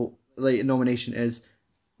following nomination is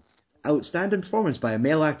Outstanding Performance by a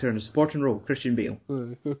Male Actor in a Supporting Role, Christian Bale. So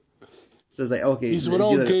it's like, okay, these were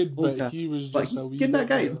all good, but he was just a wee bit that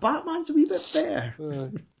guy, better. Batman's a wee bit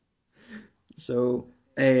better. So,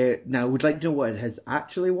 now, would like to know what has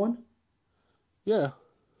actually won? Yeah.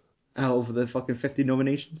 Out of the fucking 50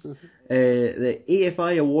 nominations. The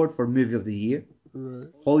AFI Award for Movie of the Year. Right.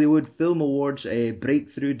 Hollywood Film Awards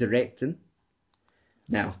Breakthrough Directing.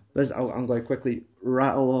 Now, I'm going to quickly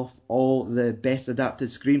rattle off all the Best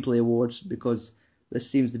Adapted Screenplay Awards because this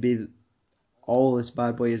seems to be all this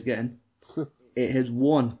bad boy is getting. It has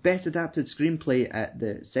won Best Adapted Screenplay at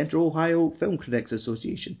the Central Ohio Film Critics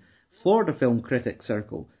Association, Florida Film Critics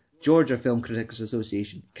Circle, Georgia Film Critics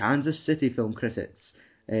Association, Kansas City Film Critics,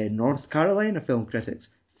 North Carolina Film Critics,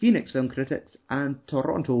 Phoenix Film Critics, and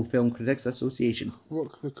Toronto Film Critics Association.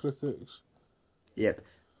 Fuck the critics. Yep.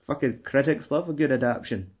 Fucking critics love a good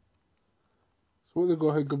adaptation. So what they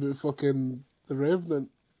got to think about fucking The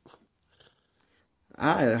Revenant?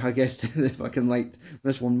 I guess they fucking liked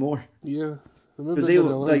this one more. Yeah. I remember they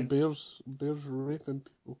like bears raping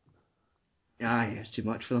people. It's too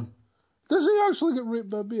much for them. Does he actually get raped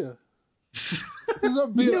by a bear? Does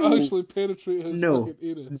that bear actually penetrate his fucking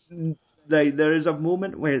anus? Like, there is a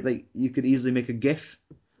moment where like you could easily make a gif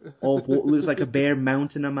of what looks like a bear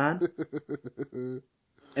mounting a man.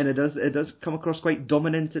 And it does come across quite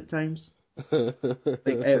dominant at times.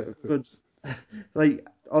 Like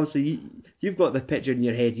obviously you've got the picture in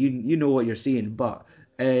your head, you know what you're seeing, but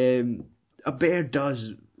a bear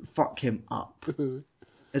does fuck him up.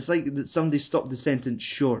 It's like somebody stopped the sentence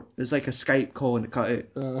short. It's like a Skype call and it cut out.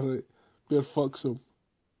 Right. Bear fucks him.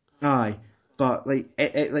 Aye, but like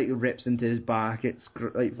it like rips into his back. It's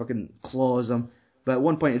like fucking claws him. But at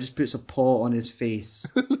one point it just puts a paw on his face,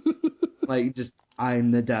 like just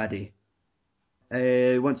I'm the daddy.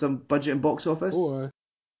 Want some budget and box office? Oh, aye.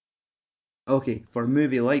 Okay, for a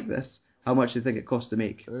movie like this, how much do you think it costs to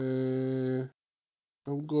make? I'm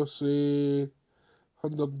gonna say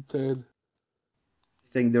 110.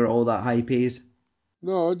 Think they're all that high paid?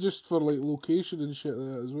 No, just for like location and shit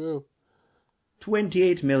like that as well.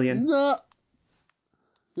 28 million. Nah,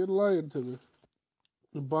 you're lying to me.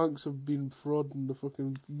 The banks have been frauding the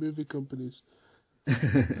fucking movie companies.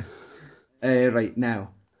 Right now,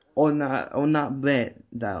 on that bet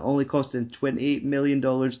that only costing $28 million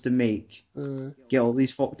to make, get all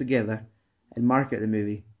these folk together and market the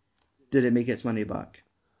movie, did it make its money back?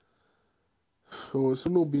 Oh, it's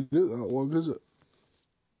not been out that long, is it?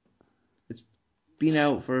 It's been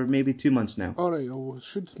out for maybe 2 months now. Alright, well, it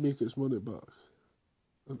should make its money back.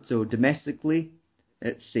 So domestically,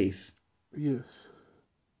 it's safe. Yes.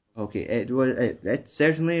 Okay, it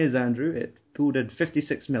certainly is, Andrew. It pulled in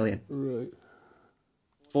 56 million. Right.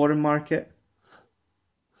 Foreign market,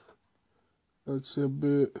 I'd say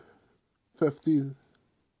about 15,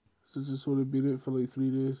 since it's only been out for like 3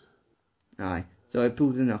 days. aye. So it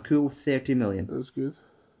pulled in a cool 30 million. That's good.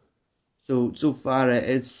 So far it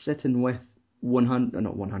is sitting with 100,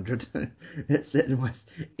 not 100. It's sitting with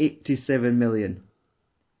 87 million.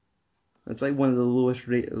 That's like one of the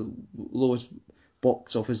lowest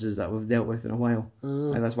box offices that we've dealt with in a while.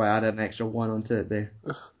 And that's why I added an extra one onto it there.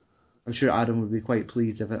 I'm sure Adam would be quite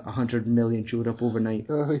pleased if 100 million showed up overnight.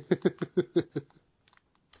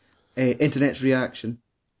 Internet's reaction.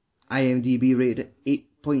 IMDb rated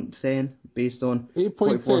 8.10 based on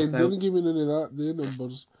 8.10, don't give me any of that, the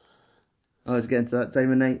numbers. I was getting to that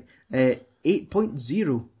time of night.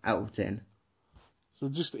 8.0 out of 10. So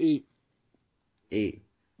just 8. 8.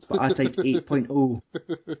 But I typed 8.0.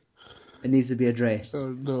 It needs to be addressed. Oh,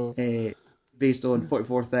 no. Based on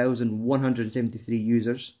 44,173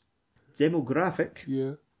 users. Demographic.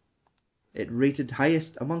 Yeah. It rated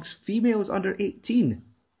highest amongst females under 18.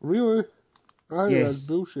 Really? I think Yes. that's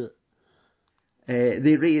bullshit.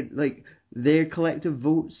 They rated, like, their collective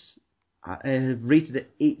votes rated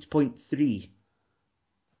at 8.3.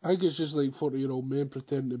 I think it's just like 40-year-old men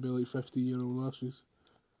pretending to be like 50-year-old lasses.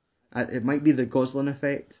 It might be the Gosling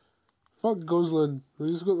effect. Fuck Gosling.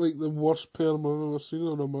 He's got like the worst perm I've ever seen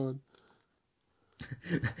on a man.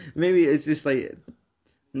 Maybe it's just like,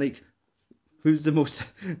 who's the most...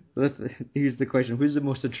 Here's the question. Who's the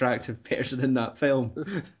most attractive person in that film?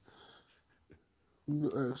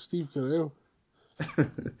 Steve Carell.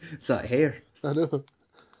 It's that hair. I know.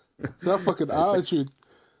 It's that fucking attitude.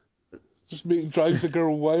 Just drives the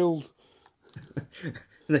girl wild.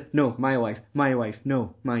 No, my wife.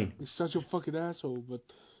 No, mine. He's such a fucking asshole, but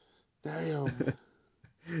damn.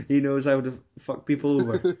 He knows how to fuck people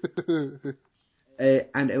over.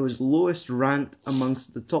 And it was lowest ranked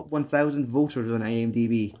amongst the top 1,000 voters on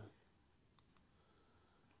IMDb.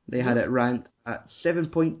 They had it ranked at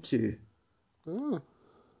 7.2. Oh.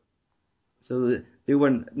 So they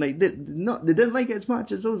weren't like they didn't like it as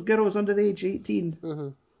much as those girls under the age 18. Uh-huh.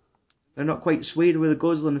 They're not quite swayed with the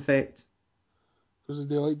Gosling effect. Because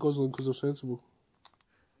they like Gosling because they're sensible.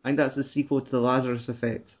 I think that's the sequel to the Lazarus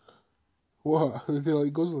effect. What? They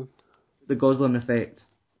like Gosling? The Gosling effect.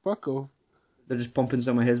 Fuck off. They're just pumping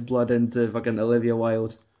some of his blood into fucking Olivia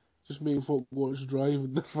Wilde. Just making folk watch Drive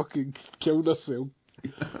and they fucking killed herself.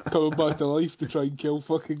 Coming back to life to try and kill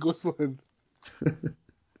fucking Gosling.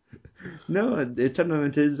 No, they turn them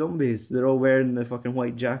into zombies. They're all wearing the fucking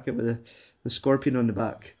white jacket with the scorpion on the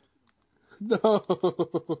back. No.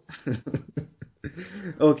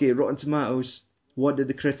 Okay, Rotten Tomatoes. What did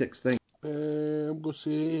the critics think? I'm going to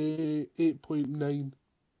say 8.9.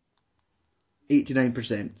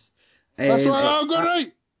 89%. That's what I got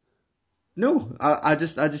right! No, I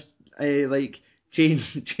just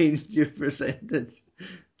changed your percentage.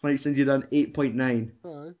 Like since you done 8.9.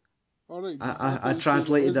 Alright. Alright. I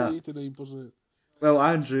translated that. 89%. Well,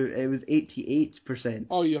 Andrew, it was 88%.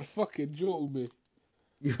 Oh, you're fucking joking me.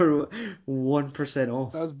 You're 1%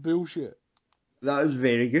 off. That's bullshit. That was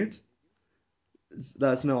very good.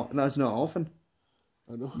 That's not often.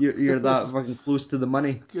 I know. You're that fucking close to the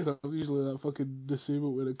money. I'm usually that fucking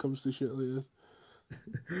disabled when it comes to shit like this.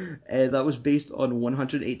 That was based on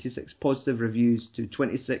 186 positive reviews to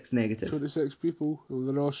 26 negative. 26 people, and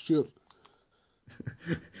they're all Stuart.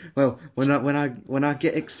 Well, when I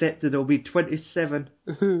get accepted, it'll be 27.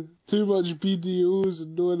 Too much BDOs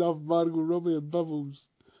and not enough Margot Robbie and Bubbles.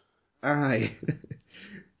 Aye.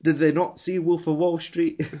 Did they not see Wolf of Wall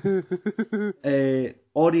Street?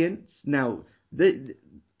 Audience. Now,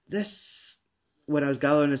 this, when I was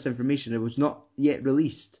gathering this information, it was not yet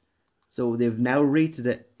released. So they've now rated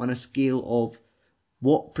it on a scale of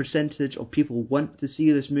what percentage of people want to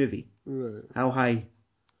see this movie. Right. How high?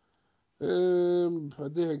 I don't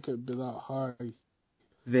think it'd be that high.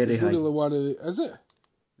 Very it's high. Really one of the, is it?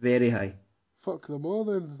 Very high. Fuck them all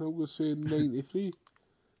then. I'm going to say 93.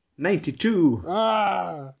 92.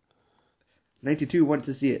 Ah! 92 want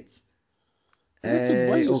to see it.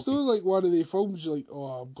 It's okay. still like one of the films you're like,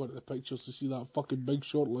 oh, I've got the pictures to see that fucking Big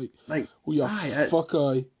Short, like oh, you fuck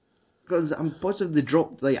eye. Because I'm positive they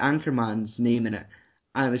dropped like Anchorman's name in it,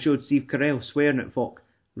 and they showed Steve Carell swearing at folk,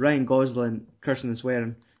 Ryan Gosling cursing and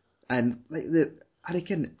swearing, and like I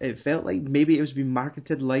reckon it felt like maybe it was being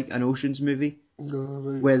marketed like an Ocean's movie,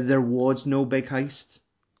 right. where there was no big heist.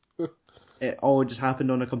 It all just happened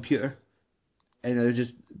on a computer, and there were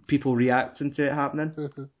just people reacting to it happening.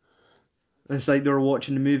 It's like they were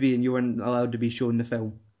watching the movie and you weren't allowed to be shown the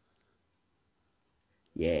film.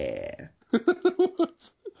 Yeah.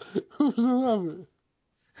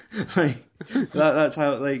 Like that's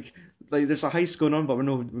how like there's a heist going on, but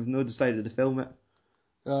we've no decided to film it.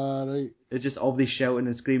 Right. It's just all they shouting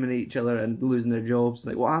and screaming at each other and losing their jobs.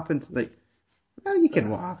 Like, what happened? Like, well, you can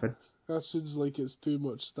what happened. That sounds like it's too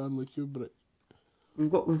much Stanley Kubrick.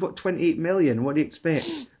 We've got 28 million. What do you expect?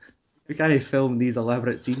 We can't film these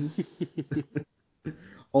elaborate scenes.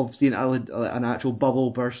 Of seeing an actual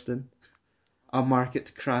bubble bursting, a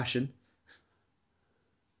market crashing.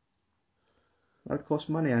 That'd cost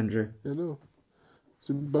money, Andrew. I know.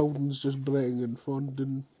 Some buildings just breaking and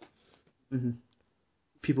funding. Mm-hmm.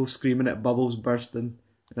 People screaming at bubbles bursting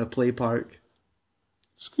in a play park.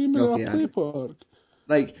 Screaming at a play park?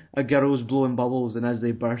 Like, a girl's blowing bubbles, and as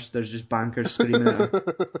they burst, there's just bankers screaming at her.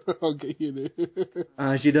 Okay, you know.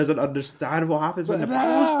 She doesn't understand what happens when the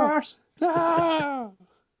bubbles burst. No!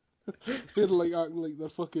 They're like acting like they're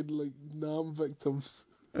fucking like Nam victims.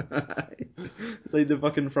 It's like the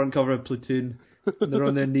fucking front cover of Platoon. They're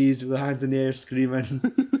on their knees with their hands in the air screaming.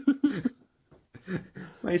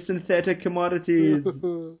 My synthetic commodities.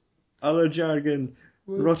 Other jargon.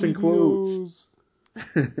 Rotten quotes.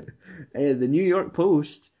 The New York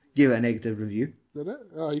Post gave it a negative review. Did it?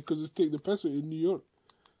 Because it's taking the piss out in New York.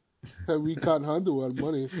 How we can't handle our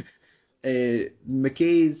money.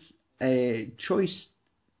 McKay's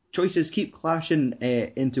choices keep clashing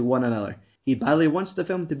into one another. He badly wants the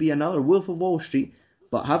film to be another Wolf of Wall Street,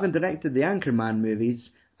 but having directed the Anchorman movies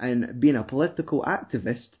and being a political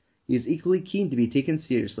activist, he is equally keen to be taken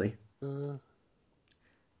seriously.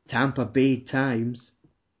 Tampa Bay Times.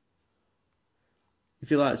 I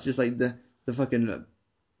feel like it's just like the fucking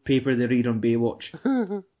paper they read on Baywatch.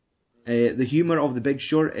 The humour of The Big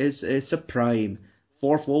Short is supreme.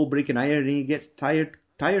 Fourth wall breaking irony gets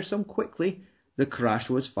tiresome quickly. The crash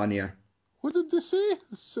was funnier. What did they say?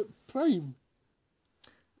 Supreme.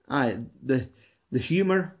 The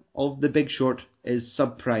humour of The Big Short is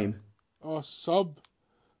subprime. Oh, sub.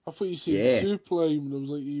 I thought you said sublime, and I was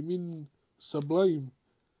like, you mean sublime?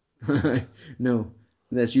 No,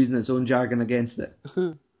 that's using its own jargon against it.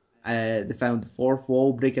 They found the fourth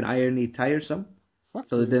wall breaking irony tiresome,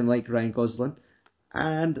 so they didn't like Ryan Gosling,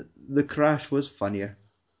 and the crash was funnier.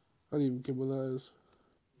 I didn't even get what that is.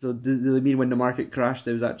 So do they mean when the market crashed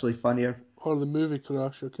it was actually funnier? Or the movie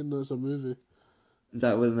crash, I couldn't know it's a movie. Is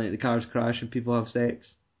that when like the cars crash and people have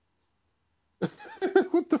sex?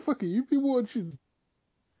 What the fuck are you been watching?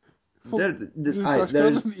 Shaggy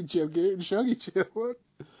chair, what?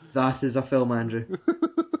 That is a film, Andrew.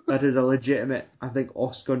 That is a legitimate, I think,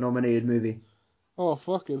 Oscar-nominated movie. Oh,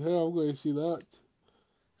 fucking hell, I'm going to see that.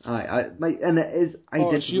 And it is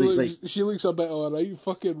identically she looks a bit alright,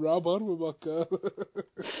 fucking ram her with my car.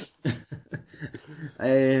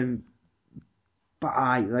 But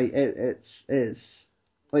it's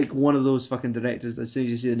like one of those fucking directors, as soon as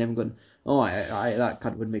you see the name going, oh, that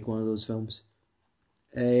cunt would make one of those films.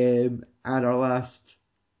 And our last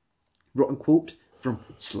rotten quote from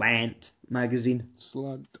Slant magazine.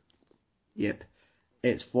 Slant. Yep.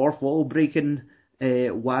 It's fourth wall breaking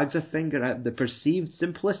wags a finger at the perceived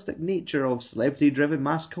simplistic nature of celebrity-driven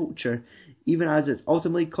mass culture, even as it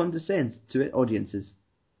ultimately condescends to its audiences.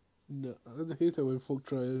 No, I hate it when folk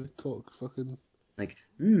try to talk fucking... Like,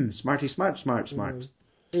 smarty smart.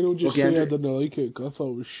 They don't just say I didn't like it, 'cause I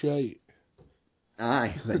thought it was shite.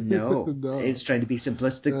 Aye, but no. No. It's trying to be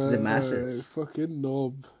simplistic to the masses. Fucking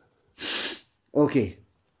knob. Okay.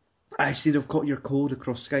 I see they've caught your code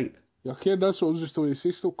across Skype. Yeah, okay, that's what I was just going to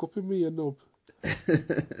say. Stop copying me, you knob.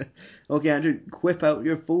 Okay, Andrew, whip out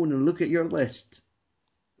your phone and look at your list.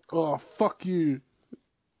 Oh, fuck you.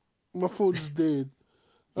 My phone's dead.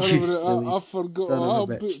 I forgot. I'll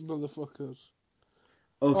boot motherfuckers.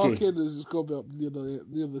 Okay. Okay, this is got to be up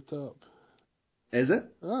near the top. Is it?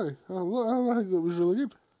 Aye. I think it was really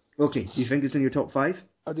good. Okay, do you think it's in your top 5?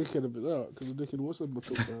 I didn't care about that, because I didn't know what's in my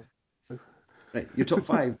top 5. Right, your top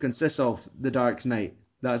 5 consists of The Dark Knight.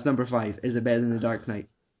 That's number 5. Is it better than The Dark Knight?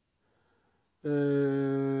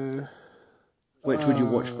 Which would you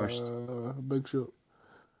watch first? Big Short.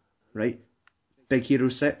 Right. Big Hero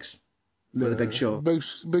 6? Or The Big Short? Big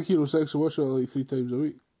Hero 6, I watch it like 3 times a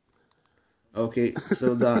week. Okay,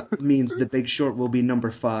 so that means The Big Short will be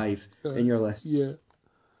number 5 in your list. Yeah.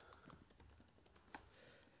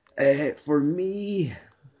 For me,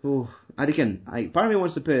 I reckon, part of me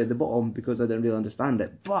wants to put it at the bottom because I didn't really understand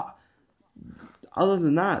it, but other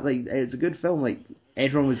than that, like, it's a good film. Like,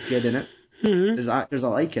 everyone was good in it. There's actors I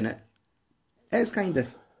like in it. It's kind of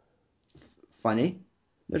funny.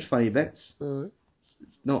 There's funny bits.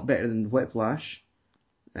 It's not better than Whiplash.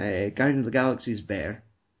 Guardians of the Galaxy is better.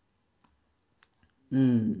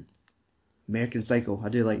 American Psycho, I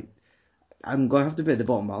do like. I'm going to have to put it at the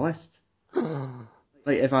bottom of my list.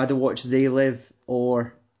 Like, if I had to watch They Live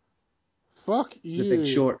or Fuck you. The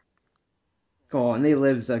Big Short. Oh, and They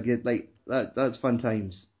Live's a good, like, that's fun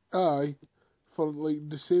times. Aye. For, like,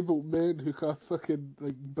 disabled men who can't fucking,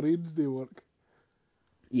 like, brains they work.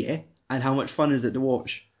 Yeah, and how much fun is it to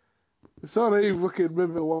watch? It's alright fucking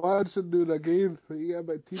maybe Watson doing a game, but you get a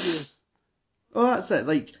bit tedious. Oh, that's it.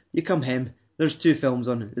 Like, you come home, there's 2 films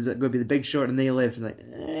on it. Is it going to be The Big Short and They Live? Like,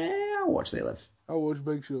 I'll watch They Live. I'll watch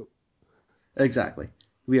Big Short. Exactly.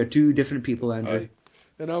 We are 2 different people, Andrew. Aye.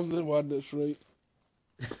 And I'm the one that's right.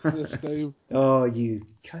 This time. Oh, you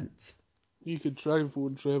cunt. You can try and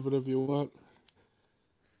phone Trevor if you want.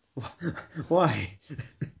 Why?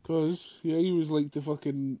 Because, yeah, he was like the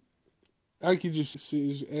fucking... I could just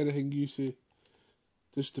say anything you say.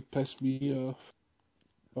 Just to piss me off.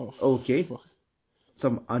 Oh, Okay. fuck.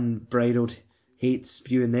 Some unbridled hate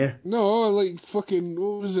spewing there. No, like fucking...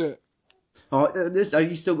 What was it? Oh, are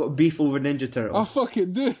you still got beef over Ninja Turtles? I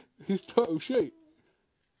fucking do. He's total shit.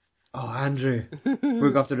 Oh, Andrew.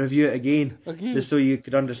 We're going to have to review it again. Just so you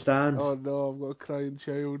could understand. Oh no, I've got a crying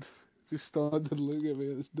child. Just standing looking at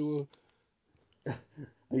me at this door.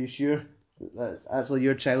 Are you sure? That's actually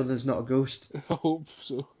your child and it's not a ghost? I hope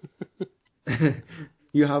so.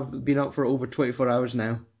 You have been up for over 24 hours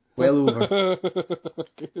now. Well over.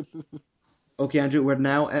 Okay, Andrew, we're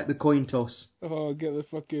now at the coin toss. Oh, get the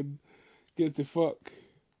fuck.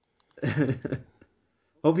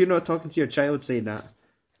 Hope you're not talking to your child saying that.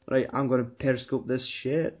 Right, I'm going to periscope this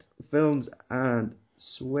shit. Films and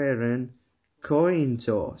swearing coin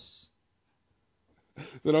toss.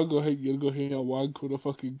 Then you're going to hit a wank with a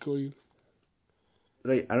fucking coin.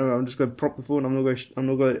 Right, I don't know, I'm just going to prop the phone. I'm not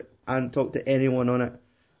going to talk to anyone on it.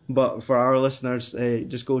 But for our listeners,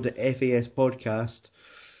 just go to FAS Podcast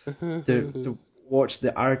to watch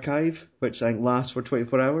the archive, which I think lasts for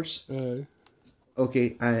 24 hours. Aye.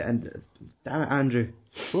 Okay, and damn it, Andrew.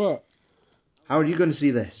 What? How are you going to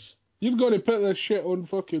see this? You've got to put this shit on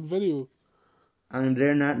fucking video. I'm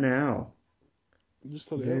doing that now. Just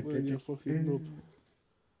hurry up, man, you fucking knob.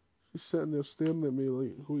 She's sitting there staring at me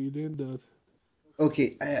like, what are you doing, Dad?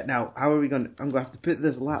 Okay, now, how are we going to... I'm going to have to put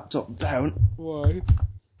this laptop down. Why?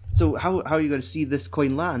 So, how are you going to see this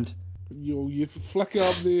coin land? You flick it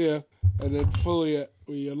up in the air and then follow it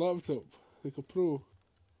with your laptop, like a pro.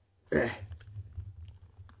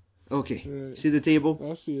 Okay, Right. see the table?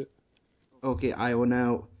 I see it. Okay, I will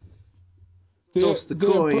now toss the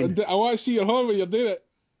coin. I want to see your hand when you're doing it.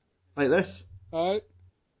 Like this? Alright.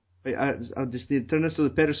 Wait, I'll just need to turn this so the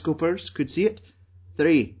periscopers could see it.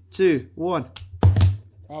 3, 2, 1.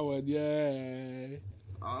 I win, yay.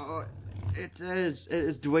 Oh, it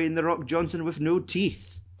is Dwayne The Rock Johnson with no teeth.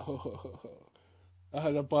 I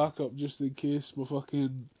had a backup just in case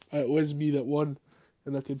it was me that won,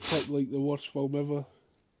 and I could pick like the worst film ever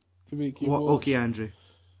to make you watch. Okay, Andrew.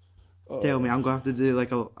 Tell me, I'm going to have to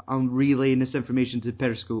do I'm relaying this information to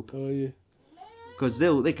Periscope. Oh yeah. Because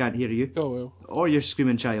they can't hear you. Oh well. Or your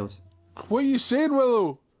screaming child. What are you saying,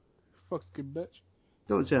 Willow? Fucking bitch.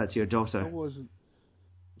 Don't say that to your daughter. I wasn't.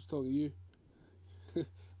 I was talking to you.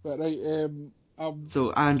 But right,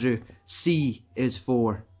 So, Andrew, C is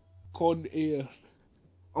for... Con Air.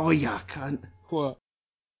 Oh, yeah, can't. What?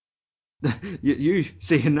 you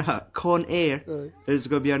saying that. Con Air is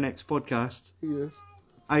going to be our next podcast. Yes.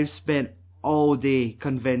 I've spent all day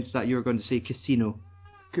convinced that you were going to say casino.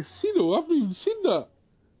 Casino? I haven't even seen that.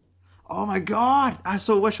 Oh my god! I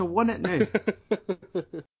so wish I won it now.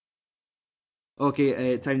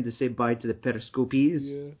 Okay, time to say bye to the Periscopies.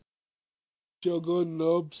 Yeah. Jog on,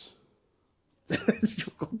 knobs.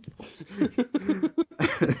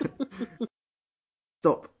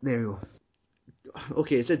 Stop. There we go.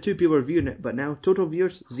 Okay, it said 2 people are viewing it, but now total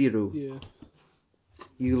viewers 0. Yeah.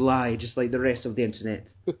 You lie, just like the rest of the internet.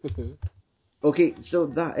 Okay, so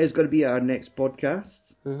that is going to be our next podcast.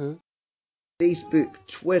 Uh-huh. Facebook,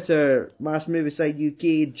 Twitter, Mass Movie Side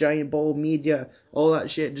UK, Giant Ball Media, all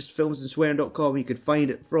that shit, just filmsandswearing.com. You could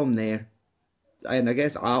find it from there. And I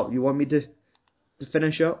guess, you want me to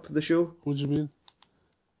finish up the show? What do you mean?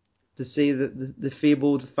 To say the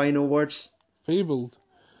fabled final words? Fabled?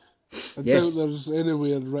 I doubt there's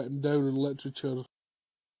anywhere written down in literature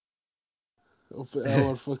of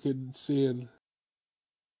our fucking saying.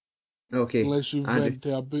 Okay. Unless you've read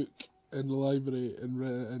to a book in the library and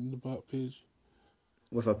read it in the back page.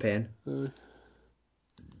 With a pen.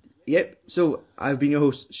 Yep, so I've been your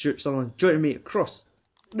host, Stuart Sutherland. Joining me across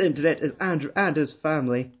the internet is Andrew and his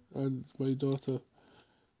family. And my daughter.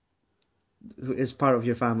 Who is part of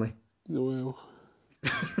your family. Well,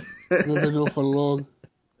 maybe not for long.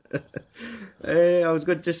 I was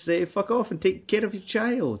going to just say, fuck off and take care of your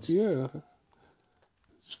child. Yeah.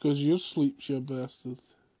 It's because your sleep's you bastard.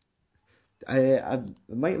 I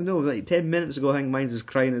might know, like 10 minutes ago, I think mine was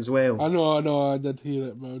crying as well. I know, I did hear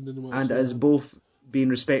it, but I didn't want to And say as that. both being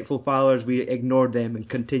respectful fathers, we ignored them and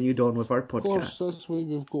continued on with our podcast. Of course, that's why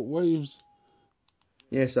we've got wives.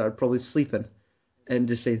 Yes, I'm probably sleeping. And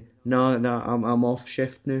just saying, no, I'm off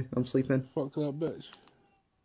shift now, I'm sleeping. Fuck that bitch.